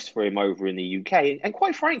request for him over in the UK, and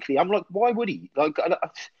quite frankly, I'm like, why would he? Like,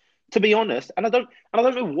 to be honest, and I don't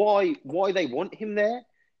know why they want him there.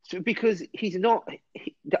 So, because he's not.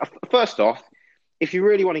 First off, if you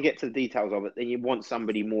really want to get to the details of it, then you want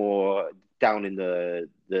somebody more down in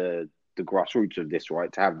the grassroots of this,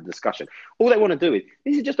 right? To have the discussion. All they want to do is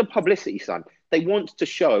this is just a publicity stunt. They want to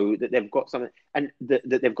show that they've got something and that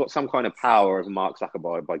they've got some kind of power of Mark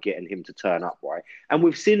Zuckerberg by getting him to turn up, right? And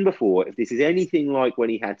we've seen before, if this is anything like when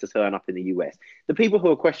he had to turn up in the US, the people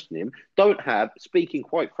who are questioning him don't have, speaking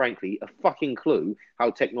quite frankly, a fucking clue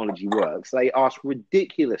how technology works. They ask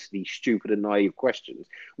ridiculously stupid and naive questions,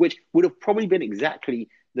 which would have probably been exactly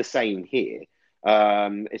the same here.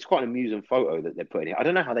 It's quite an amusing photo that they're putting here. I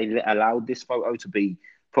don't know how they allowed this photo to be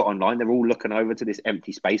put online. They're all looking over to this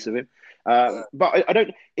empty space of him. But I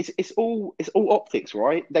don't. It's all optics,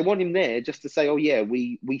 right? They want him there just to say, "Oh yeah,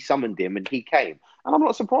 we summoned him and he came." And I'm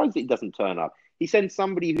not surprised that he doesn't turn up. He sends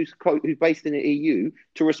somebody who's based in the EU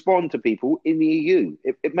to respond to people in the EU.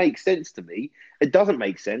 It makes sense to me. It doesn't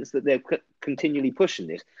make sense that they're continually pushing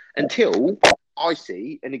this until I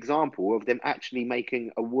see an example of them actually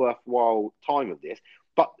making a worthwhile time of this.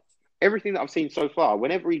 But everything that I've seen so far,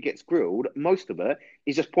 whenever he gets grilled, most of it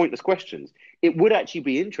is just pointless questions. It would actually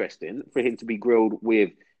be interesting for him to be grilled with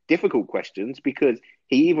difficult questions because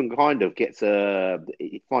he even kind of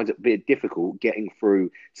he finds it a bit difficult getting through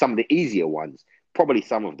some of the easier ones. Probably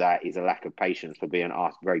some of that is a lack of patience for being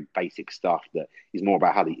asked very basic stuff that is more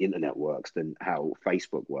about how the internet works than how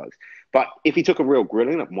Facebook works. But if he took a real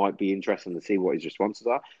grilling, it might be interesting to see what his responses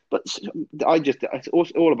are. But it's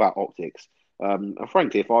all about optics. And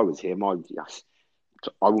frankly, if I was him, I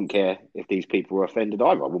wouldn't care if these people were offended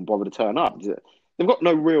either. I wouldn't bother to turn up. They've got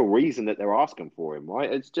no real reason that they're asking for him,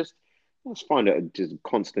 right? It's just, I just find it just a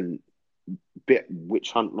constant bit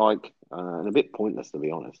witch hunt like and a bit pointless, to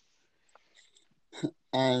be honest.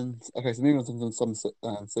 And okay, so moving on to some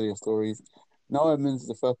sillier stories. Noel Edmonds is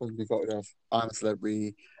the first person to be voted as "I'm a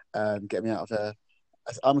Celebrity, get me out of here."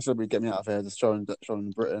 "I'm a Celebrity, get me out of here" is a show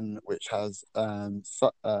in Britain which has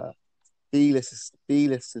B-list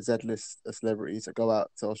to Z-list celebrities that go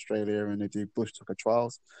out to Australia and they do bush tucker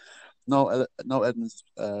trials. Noel Edmonds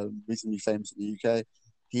recently famous in the UK.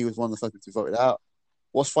 He was one of the first to be voted out.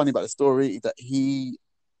 What's funny about the story is that he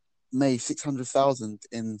made 600,000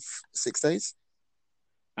 in 6 days.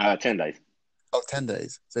 10 days. Oh, 10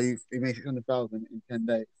 days. So he made 600,000 in 10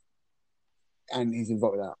 days, and he's been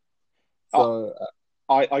voted out. So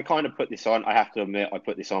I kind of put this on. I have to admit, I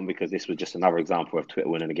put this on because this was just another example of Twitter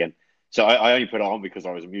winning again. So I only put it on because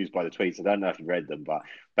I was amused by the tweets. I don't know if you read them, but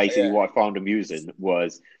basically what I found amusing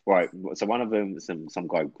was right. So one of them, some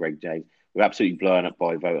guy, Greg James, we're absolutely blown up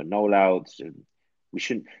by voting Noel out. We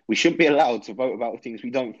shouldn't be allowed to vote about things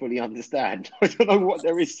we don't fully understand. I don't know what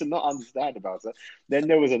there is to not understand about it. Then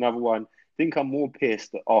there was another one. I think I'm more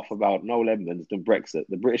pissed off about Noel Edmonds than Brexit.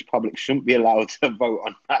 The British public shouldn't be allowed to vote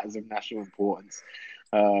on matters of national importance.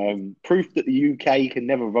 Proof that the UK can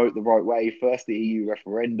never vote the right way. First the EU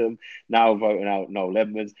referendum, now voting out Noel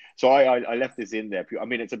Edmonds. So I left this in there. I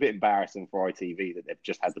mean, it's a bit embarrassing for ITV that they've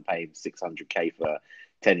just had to pay him 600k for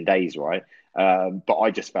 10 days, right? But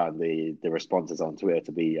I just found the responses on Twitter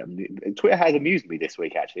to be Twitter has amused me this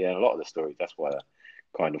week actually, and a lot of the stories. That's why I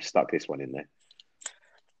kind of stuck this one in there.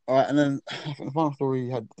 all right, and then the final story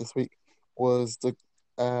we had this week was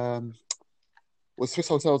Swiss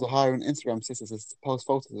hotels are hiring Instagram sisters to post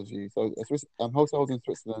photos of you. So hotels in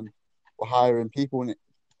Switzerland are hiring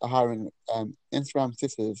Instagram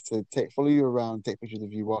sisters to follow you around, take pictures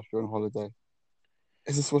of you whilst you're on holiday.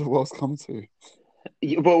 Is this what the world's come to?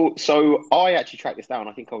 Well, so I actually tracked this down.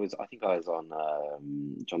 I think I was on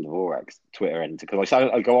John Dvorak's Twitter, and because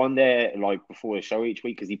I go on there like before the show each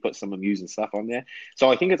week because he puts some amusing stuff on there.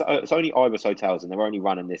 So I think it's only Ibis Hotels, and they're only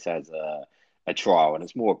running this as a trial, and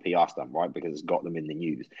it's more a PR stunt, right? Because it's got them in the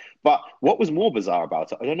news. But what was more bizarre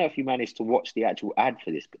about it, I don't know if you managed to watch the actual ad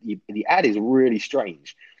for this, but the ad is really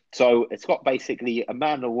strange. So it's got basically a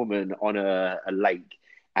man and a woman on a lake,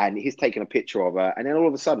 and he's taking a picture of her, and then all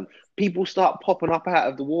of a sudden, people start popping up out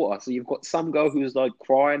of the water. So you've got some girl who's like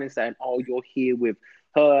crying and saying, "Oh, you're here with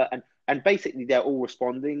her," and basically they're all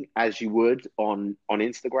responding as you would on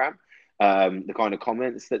Instagram, the kind of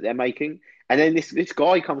comments that they're making. And then this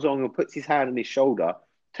guy comes along and puts his hand on his shoulder,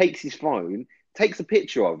 takes his phone, takes a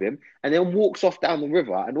picture of him, and then walks off down the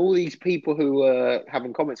river. And all these people who are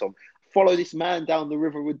having comments on follow this man down the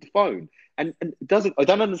river with the phone. And I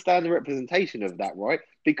don't understand the representation of that, right?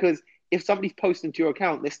 Because if somebody's posting to your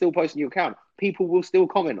account, they're still posting to your account. People will still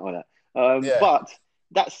comment on it. But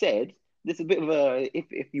that said, there's a bit of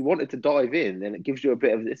if you wanted to dive in, then it gives you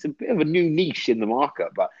it's a bit of a new niche in the market.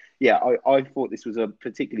 But yeah, I thought this was I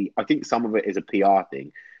think some of it is a PR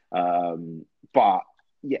thing. But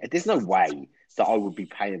yeah, there's no way that I would be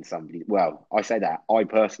paying somebody. Well, I say that I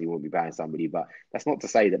personally wouldn't be paying somebody, but that's not to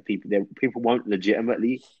say that people won't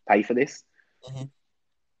legitimately pay for this. Hmm.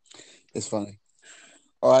 It's funny.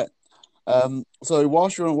 All right. So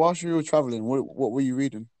whilst you were traveling, what were you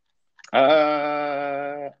reading?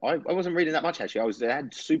 I wasn't reading that much actually. I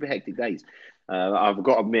had super hectic days. I've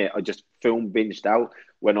got to admit, I just film binged out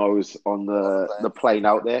when I was on On the the plane. plane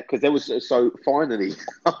out there because there was so finally,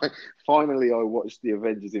 finally I watched the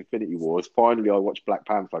Avengers: Infinity Wars. Finally, I watched Black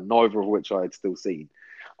Panther, neither of which I had still seen.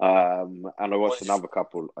 And I What watched did you another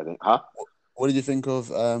couple. I think, huh? what did you think of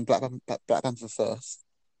Black Panther first?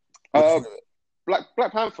 What did you Uh, think of it?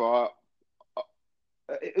 Black Panther.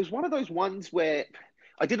 It was one of those ones where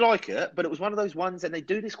I did like it, but it was one of those ones, and they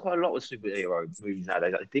do this quite a lot with superhero movies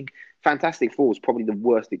nowadays. I think Fantastic Four is probably the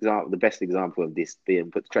worst example, the best example of this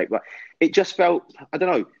being put straight. But it just felt, I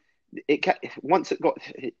don't know, once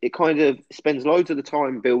it kind of spends loads of the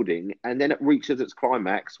time building, and then it reaches its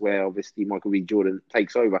climax where obviously Michael B. Jordan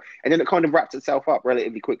takes over, and then it kind of wraps itself up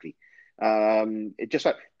relatively quickly. It just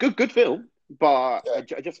like good film, but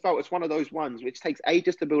Yeah. I just felt it's one of those ones which takes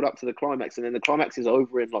ages to build up to the climax, and then the climax is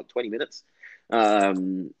over in like 20 minutes.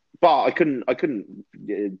 Um, but I couldn't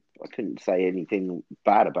say anything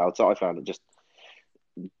bad about it. I found it just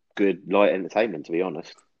good light entertainment, to be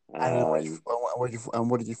honest. And Um,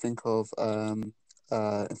 what did you think of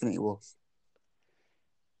Infinity Wars?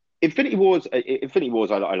 Infinity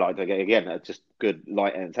Wars, I liked again. Just good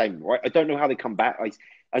light entertainment, right? I don't know how they come back.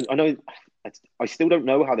 I know, I still don't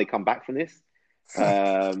know how they come back from this.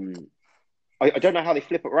 Um, I don't know how they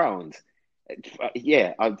flip it around.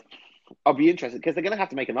 Yeah, I'll be interested because they're going to have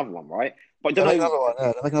to make another one, right? But I They don't make know. another one. Yeah,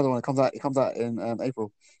 they make another one. It comes out in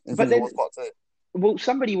April. But Infinity Wars then, Part 2. well,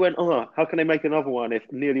 somebody went, "Oh, how can they make another one if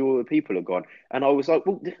nearly all the people are gone?" And I was like,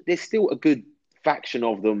 "Well, there's still a good faction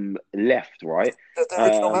of them left, right?" The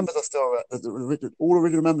original Um, members are still all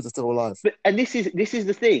original members are still alive. but and this is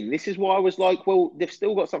the thing. This is why I was like, "Well, they've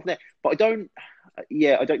still got something there." But I don't.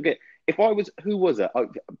 Yeah, I don't get. If I was, who was it?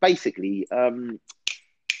 Basically,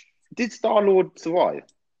 did Star Lord survive?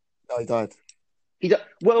 No, he died.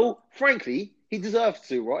 Well, frankly, he deserves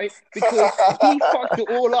to, right? Because he fucked it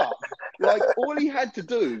all up. Like all he had to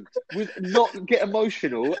do was not get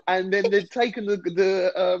emotional, and then they'd taken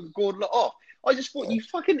the gauntlet off. I just thought, you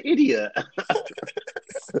fucking idiot.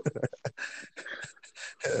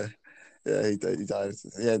 Yeah, yeah, he died. He died.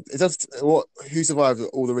 Yeah, it just what who survived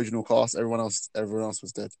all the original cast. Everyone else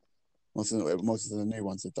was dead. Most of the new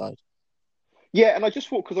ones had died. Yeah, and I just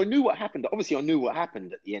thought because I knew what happened. Obviously, I knew what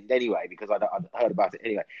happened at the end anyway because I'd heard about it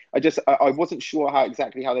anyway. I wasn't sure how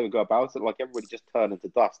they would go about it. Like everybody just turned into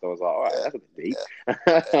dust. I was like, all right, Yeah, that's a bit deep.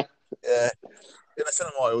 yeah, yeah, yeah. In the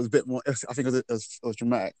cinema, it was a bit more. I think it was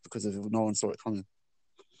dramatic because no one saw it coming.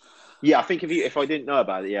 Yeah, I think if I didn't know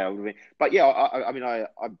about it, yeah, I would have been. But yeah, I mean, I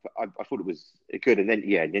thought it was good, and then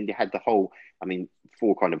yeah, then you had the whole. I mean,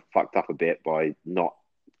 Thor kind of fucked up a bit by not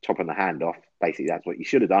chopping the hand off. Basically, that's what you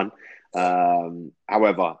should have done. Yeah,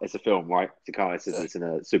 However, it's a film, right? yeah. It's in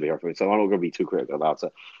a superhero film, so I'm not going to be too critical about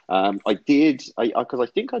it. I did, because I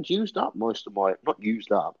think I'd used up most of my, not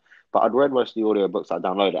used up, but I'd read most of the audiobooks I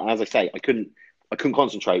downloaded. And as I say, I couldn't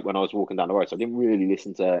concentrate when I was walking down the road, so I didn't really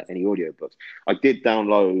listen to any audiobooks. I did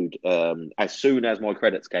download as soon as my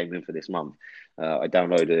credits came in for this month. I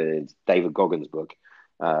downloaded David Goggins' book,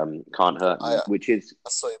 "Can't Hurt I Me," which is I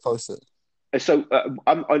saw you post it. so.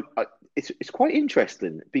 It's quite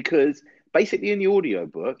interesting because basically in the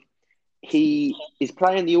audiobook he is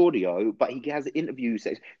playing the audio, but he has interviews.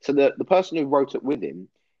 So the person who wrote it with him,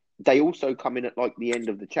 they also come in at like the end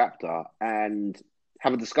of the chapter and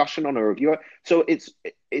have a discussion on a review. So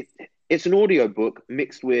it's an audio book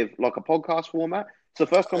mixed with like a podcast format. It's the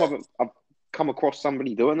first time Okay. I've come across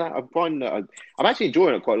somebody doing that. I find that I'm actually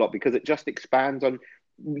enjoying it quite a lot because it just expands on.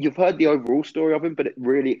 You've heard the overall story of him, but it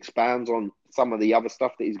really expands on some of the other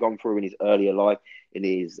stuff that he's gone through in his earlier life, in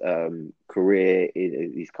his career,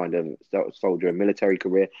 in his kind of soldier and military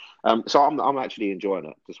career. So I'm actually enjoying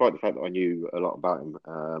it, despite the fact that I knew a lot about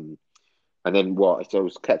him. And then what? So I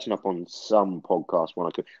was catching up on some podcasts when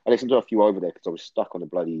I could. I listened to a few over there because I was stuck on the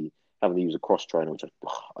bloody having to use a cross trainer, which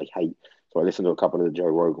I hate. So I listened to a couple of the Joe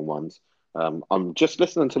Rogan ones. I'm just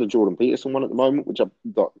listening to the Jordan Peterson one at the moment, which I've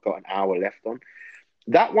got an hour left on.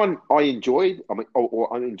 That one I enjoyed. I mean,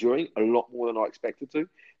 or I'm enjoying a lot more than I expected to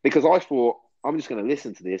because I thought I'm just going to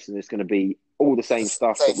listen to this and it's going to be all the same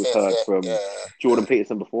stuff Same that we've thing. heard Yeah, from yeah, Jordan yeah.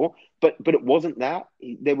 Peterson before. But it wasn't that.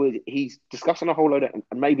 He's discussing a whole load of,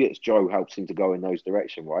 and maybe it's Joe helps him to go in those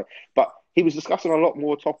direction, right? But he was discussing a lot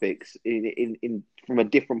more topics in from a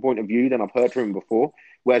different point of view than I've heard from him before.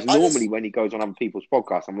 Whereas I normally just, when he goes on other people's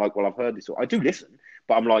podcasts, I'm like, well, I've heard this. I do listen,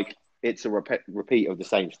 but I'm like, it's a repeat of the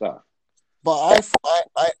same stuff. but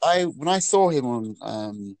when I saw him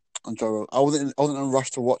on Joe Rogan, I wasn't in a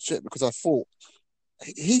rush to watch it because I thought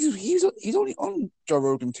he's only on Joe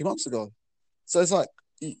Rogan 2 months ago, so it's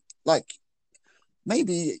like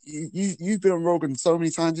maybe you've been on Rogan so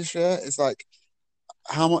many times this year. It's like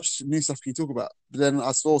how much new stuff can you talk about? But then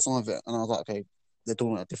I saw some of it and I was like, okay, they're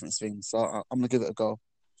talking about different things, so I'm gonna give it a go.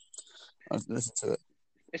 I listen to it.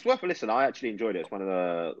 It's worth a listen. I actually enjoyed it. It's one of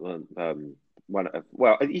the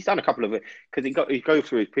well, he's done a couple of it because he goes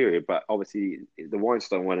through his period, but obviously the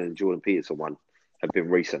Weinstein one and Jordan Peterson one have been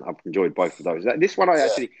recent. I've enjoyed both of those. This one, I Yeah,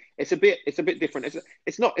 actually, it's a bit different.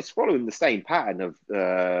 It's following the same pattern of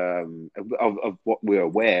what we're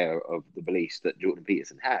aware of the beliefs that Jordan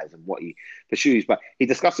Peterson has and what he pursues, but he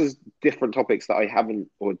discusses different topics that I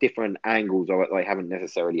haven't, or different angles of it that I haven't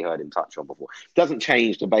necessarily heard him touch on before. Doesn't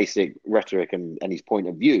change the basic rhetoric and his point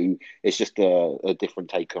of view. It's just a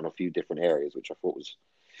different take on a few different areas, which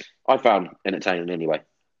I found entertaining anyway.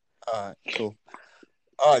 all right, cool.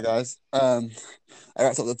 All right, guys. I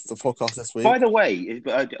wrapped up the podcast this week. By the way,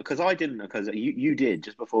 because I didn't, because you did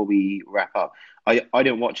just before we wrap up. I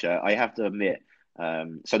didn't watch it. I have to admit.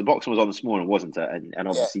 So the boxing was on this morning, wasn't it? And Yeah,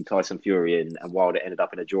 obviously Tyson Fury and Wilder ended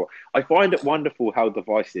up in a draw. I find it wonderful how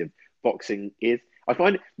divisive boxing is. I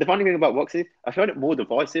find the funny thing about boxing is I find it more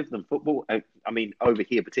divisive than football. I mean, over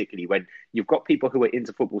here particularly when you've got people who are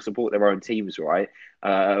into football support their own teams, right?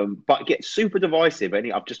 But get super divisive.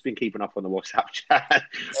 And I've just been keeping up on the WhatsApp chat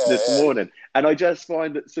yeah, this yeah. morning, and I just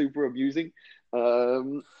find it super amusing.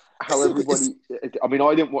 How It's super. everybody. I mean,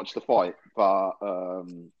 I didn't watch the fight, but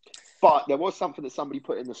there was something that somebody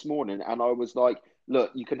put in this morning, and I was like,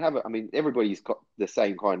 "Look, you can have it." I mean, everybody's got the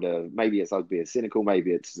same kind of. Maybe it's us being cynical,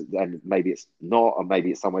 maybe it's not, or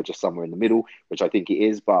maybe it's somewhere in the middle, which I think it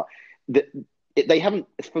is. But the, they haven't,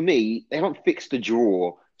 for me, they haven't fixed the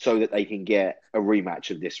draw so that they can get a rematch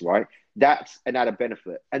of this, right? That's an added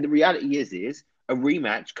benefit, and the reality is a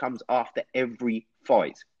rematch comes after every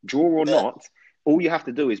fight, draw or Yeah, not. All you have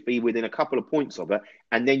to do is be within a couple of points of it,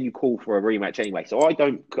 and then you call for a rematch anyway. So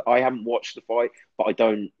I haven't watched the fight, but I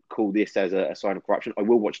don't call this as a sign of corruption. I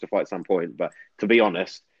will watch the fight at some point, but to be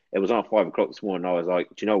honest, it was on at 5 o'clock this morning. I was like,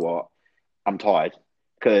 do you know what? I'm tired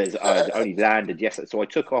because I'd only landed yesterday. So I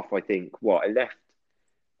took off. I think what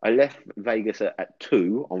I left Vegas at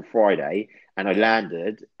 2 on Friday, and I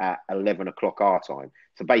landed at 11 o'clock our time.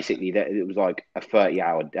 So basically, that it was like a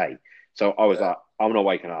 30-hour day. So I was yeah, like, I'm not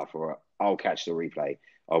waking up for it. I'll catch the replay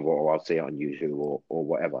or I'll see it on YouTube or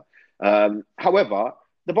whatever. However,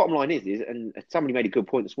 the bottom line is, and somebody made a good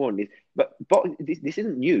point this morning, but this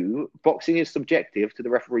isn't new. Boxing is subjective to the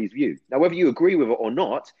referee's view. Now, whether you agree with it or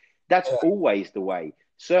not, that's yeah, always the way.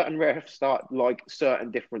 Certain refs start like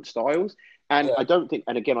certain different styles. And yeah, I don't think,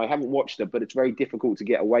 and again, I haven't watched it, but it's very difficult to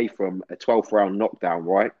get away from a 12th round knockdown,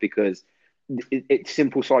 right? Because it's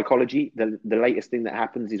simple psychology. The latest thing that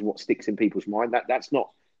happens is what sticks in people's mind. That's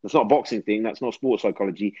not a boxing thing. That's not sports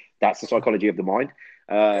psychology. That's the psychology of the mind.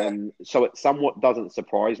 yeah. So it somewhat doesn't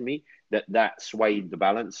surprise me that swayed the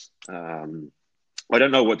balance. I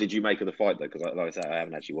don't know, what did you make of the fight though? Because like I said, I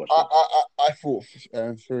haven't actually watched it. I thought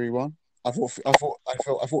 3-1. I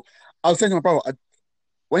was saying to my brother,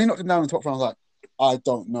 when he knocked him down in the top round, I was like, I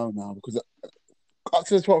don't know now because up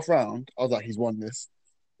to the 12th round, I was like, he's won this.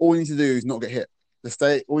 All you need to do is not get hit.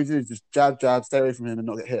 All you need to do is just jab, stay away from him and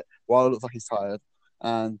not get hit. While it looks like he's tired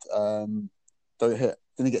and don't get hit.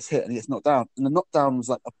 Then he gets hit and he gets knocked down. And the knockdown was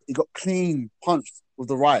like he got clean punched with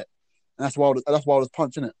the right, and that's Wilder's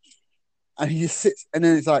punch in it. And he just sits, and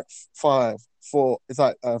then it's like 5-4. It's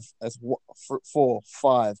like it's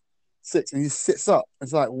 4-5-6, and he just sits up.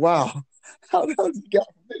 It's like wow, how the hell did he get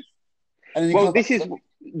from this? And then he Well, comes back.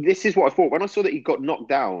 this is what I thought when I saw that he got knocked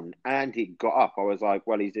down and he got up. I was like,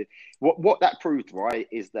 well, what that proved, right?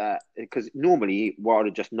 Is that because normally Wilder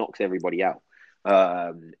just knocks everybody out,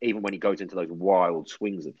 even when he goes into those wild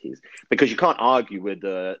swings of his, because you can't argue with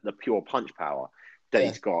the pure punch power that Yeah,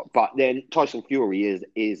 he's got. But then Tyson Fury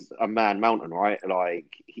is a man mountain, right? Like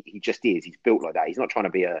he just is. He's built like that. He's not trying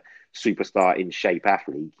to be a superstar in shape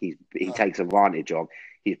athlete. He takes advantage of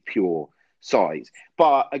his pure size.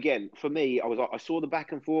 But again, for me, I saw the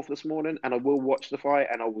back and forth this morning, and I will watch the fight,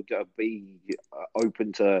 and I would be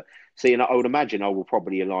open to seeing. I would imagine I will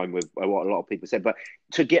probably align with what a lot of people said. But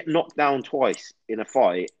to get knocked down twice in a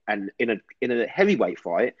fight and in a heavyweight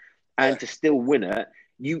fight, yeah, and to still win it,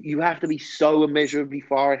 you have to be so immeasurably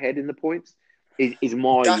far ahead in the points. Is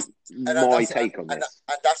my That's my take on this.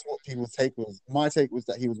 and that's what people's take was. My take was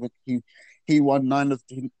that he won nine of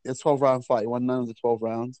a 12 round fight. He won nine of the 12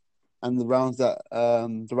 rounds, and the rounds I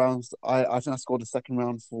think I scored the second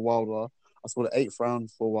round for Wilder. I scored the eighth round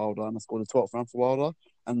for Wilder, and I scored the 12th round for Wilder.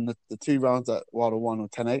 And the 2 rounds that Wilder won were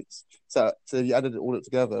 10-8s. So if you added it all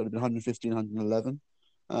together, it would have been 115, 111.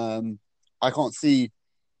 I can't see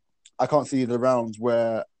the rounds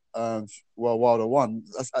where Wilder won.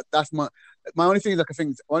 That's my only thing I can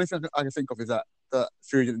think. Only thing I can think of is that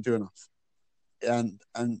Fury didn't do enough, and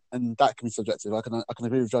that can be subjective. I can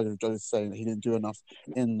agree with judges saying that he didn't do enough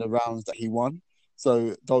in the rounds that he won.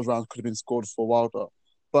 So those rounds could have been scored for Wilder.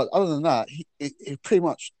 But other than that, he pretty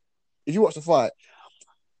much, if you watch the fight,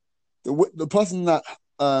 the person that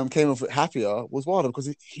came off it happier was Wilder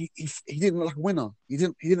because he didn't look like a winner. He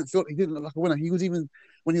didn't look like a winner. He was even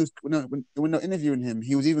when they're interviewing him,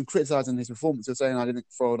 he was even criticizing his performance. He was saying I didn't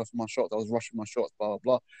throw enough of my shots. I was rushing my shots. Blah blah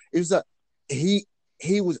blah. It was that he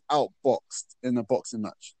was outboxed in a boxing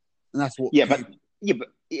match, and that's what. That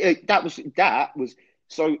was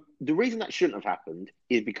so. The reason that shouldn't have happened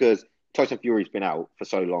is because Tyson Fury's been out for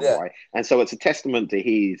so long, right? And so it's a testament to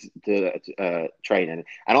his training.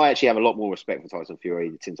 And I actually have a lot more respect for Tyson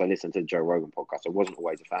Fury since I listened to the Joe Rogan podcast. I wasn't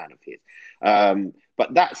always a fan of his.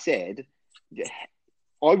 But that said,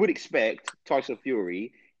 I would expect Tyson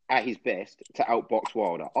Fury at his best to outbox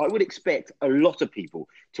Wilder. I would expect a lot of people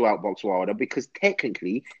to outbox Wilder because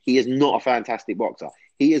technically he is not a fantastic boxer.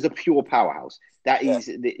 He is a pure powerhouse. That is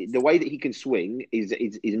the way that he can swing is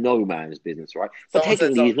no man's business, right? But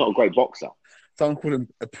technically, he's not a great boxer. Someone called him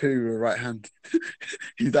a poo with a right hand.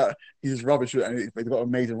 He's rubbish, and he's got an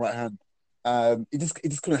amazing right hand. He just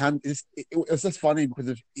couldn't hand. It was just funny because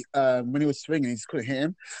of when he was swinging, he just couldn't hit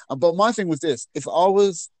him. But my thing was this: if I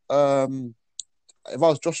was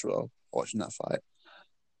Joshua watching that fight,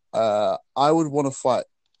 I would want to fight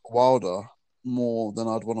Wilder more than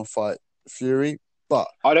I'd want to fight Fury. But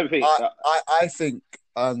I don't think I think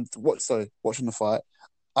watching the fight,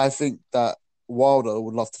 I think that Wilder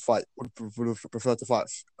would prefer to fight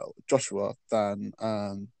Joshua than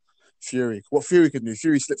Fury. What Fury can do,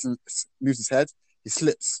 Fury slips and moves his head. He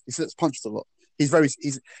slips punches a lot. He's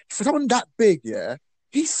for someone that big,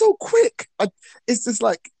 he's so quick. It's just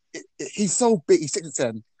like he's so big. He's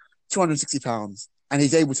 6'10", 260 pounds, and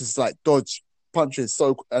he's able to like dodge punches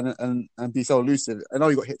and be so elusive. I know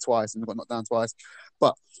he got hit twice and got knocked down twice,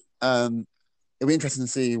 but it'll be interesting to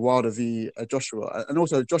see Wilder v Joshua. And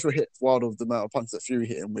also Joshua hit Wilder with the amount of punches that Fury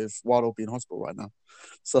hit him with. Wilder being in hospital right now.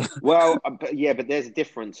 So but there's a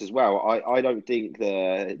difference as well. I don't think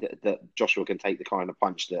that Joshua can take the kind of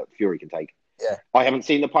punch that Fury can take. Yeah, I haven't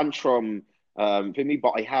seen the punch from Fury,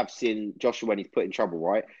 but I have seen Joshua when he's put in trouble,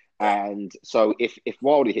 right? And so if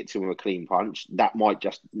Wilder hits him with a clean punch, that might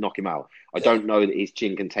just knock him out. I don't know that his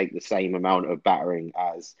chin can take the same amount of battering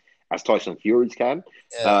as Tyson Fury's can.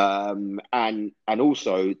 Yeah. And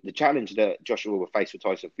also the challenge that Joshua will face with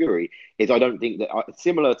Tyson Fury is I don't think that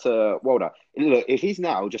similar to Wilder. Look, if he's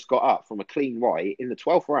now just got up from a clean right in the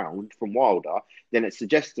 12th round from Wilder, then it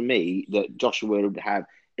suggests to me that Joshua would have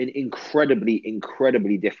an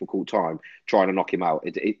incredibly difficult time trying to knock him out.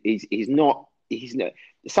 He's not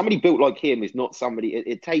somebody built like him is not somebody.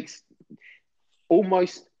 It takes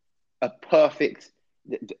almost a perfect.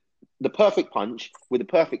 The perfect punch with the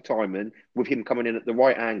perfect timing, with him coming in at the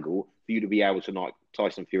right angle for you to be able to knock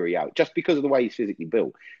Tyson Fury out, just because of the way he's physically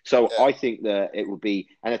built. So I think that it would be,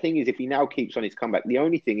 and the thing is, if he now keeps on his comeback, the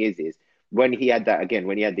only thing is when he had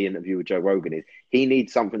the interview with Joe Rogan, is he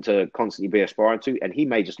needs something to constantly be aspiring to, and he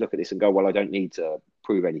may just look at this and go, well, I don't need to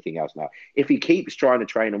prove anything else now. If he keeps trying to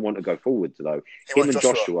train and want to go forward, though, him and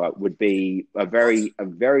Joshua would be a very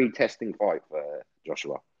testing fight for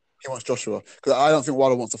Joshua. He wants Joshua because I don't think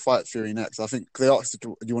Wilder wants to fight Fury next. I think they asked,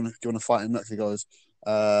 "Do you want to fight him next?" He goes,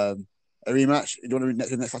 "A rematch. Do you want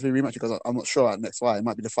the next fight to be a rematch?" He goes, "I'm not sure. At next fight, it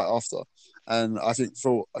might be the fight after." And I think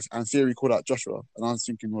Fury called out Joshua, and I was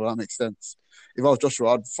thinking, well, that makes sense. If I was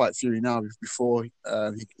Joshua, I'd fight Fury now before he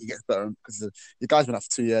gets better because the guy's been out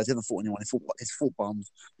for 2 years. He hasn't fought anyone. He's fought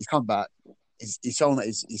bums. He's come back. He's shown that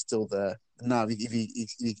he's still there. And now, if he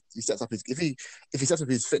sets up his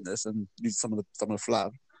fitness and uses some of the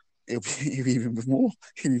flab. He'll be even more.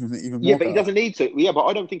 Yeah, but he doesn't need to. Yeah, but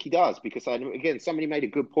I don't think he does because again, somebody made a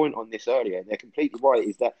good point on this earlier, and they're completely right.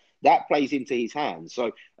 Is that plays into his hands?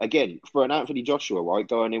 So again, for an Anthony Joshua, right,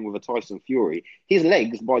 going in with a Tyson Fury, his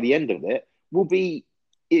legs by the end of it will be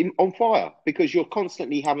on fire because you're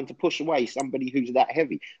constantly having to push away somebody who's that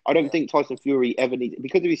heavy. I don't think Tyson Fury ever needs,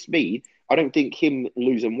 because of his speed. I don't think him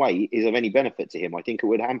losing weight is of any benefit to him. I think it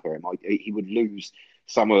would hamper him. He would lose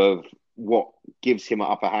some of what gives him an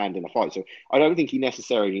upper hand in a fight. So I don't think he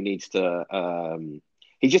necessarily needs to.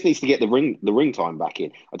 He just needs to get the ring time back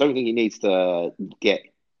in. I don't think he needs to get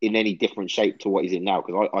in any different shape to what he's in now,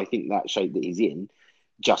 because I think that shape that he's in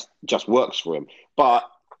just works for him. But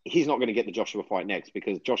he's not going to get the Joshua fight next,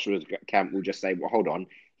 because Joshua's camp will just say, "Well, hold on,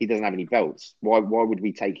 he doesn't have any belts. Why would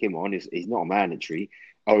we take him on? He's not a mandatory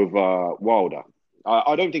over Wilder."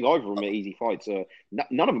 I don't think either of them are easy fights.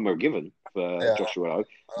 None of them are given for Yeah. Joshua.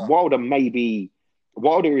 Wilder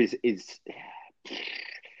Wilder is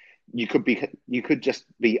you could just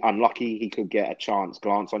be unlucky. He could get a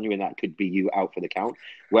glance on you, and that could be you out for the count.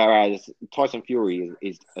 Whereas Tyson Fury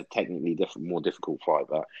is a technically more difficult fight,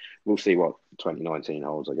 but we'll see what 2019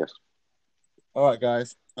 holds, I guess. All right,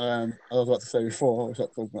 guys. I was about to say before we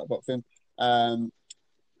started talking about boxing.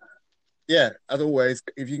 Yeah, as always,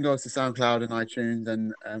 if you can go to SoundCloud and iTunes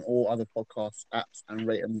and all other podcast apps and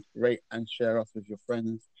rate and share us with your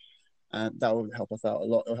friends, that will help us out a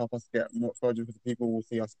lot. It'll help us get more exposure, because people will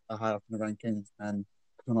see us higher up in the rankings and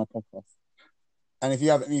on our podcast. And if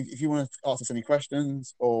you want to ask us any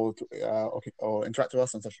questions or interact with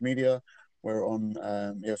us on social media, we're on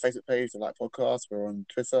we have a Facebook page, the Light Podcast. We're on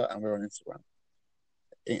Twitter and we're on Instagram.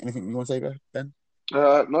 Anything you want to say, Ben?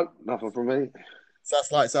 No, nothing from me. So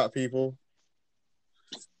that's Lights Out, people.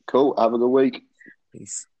 Cool. Have a good week.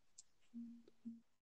 Peace.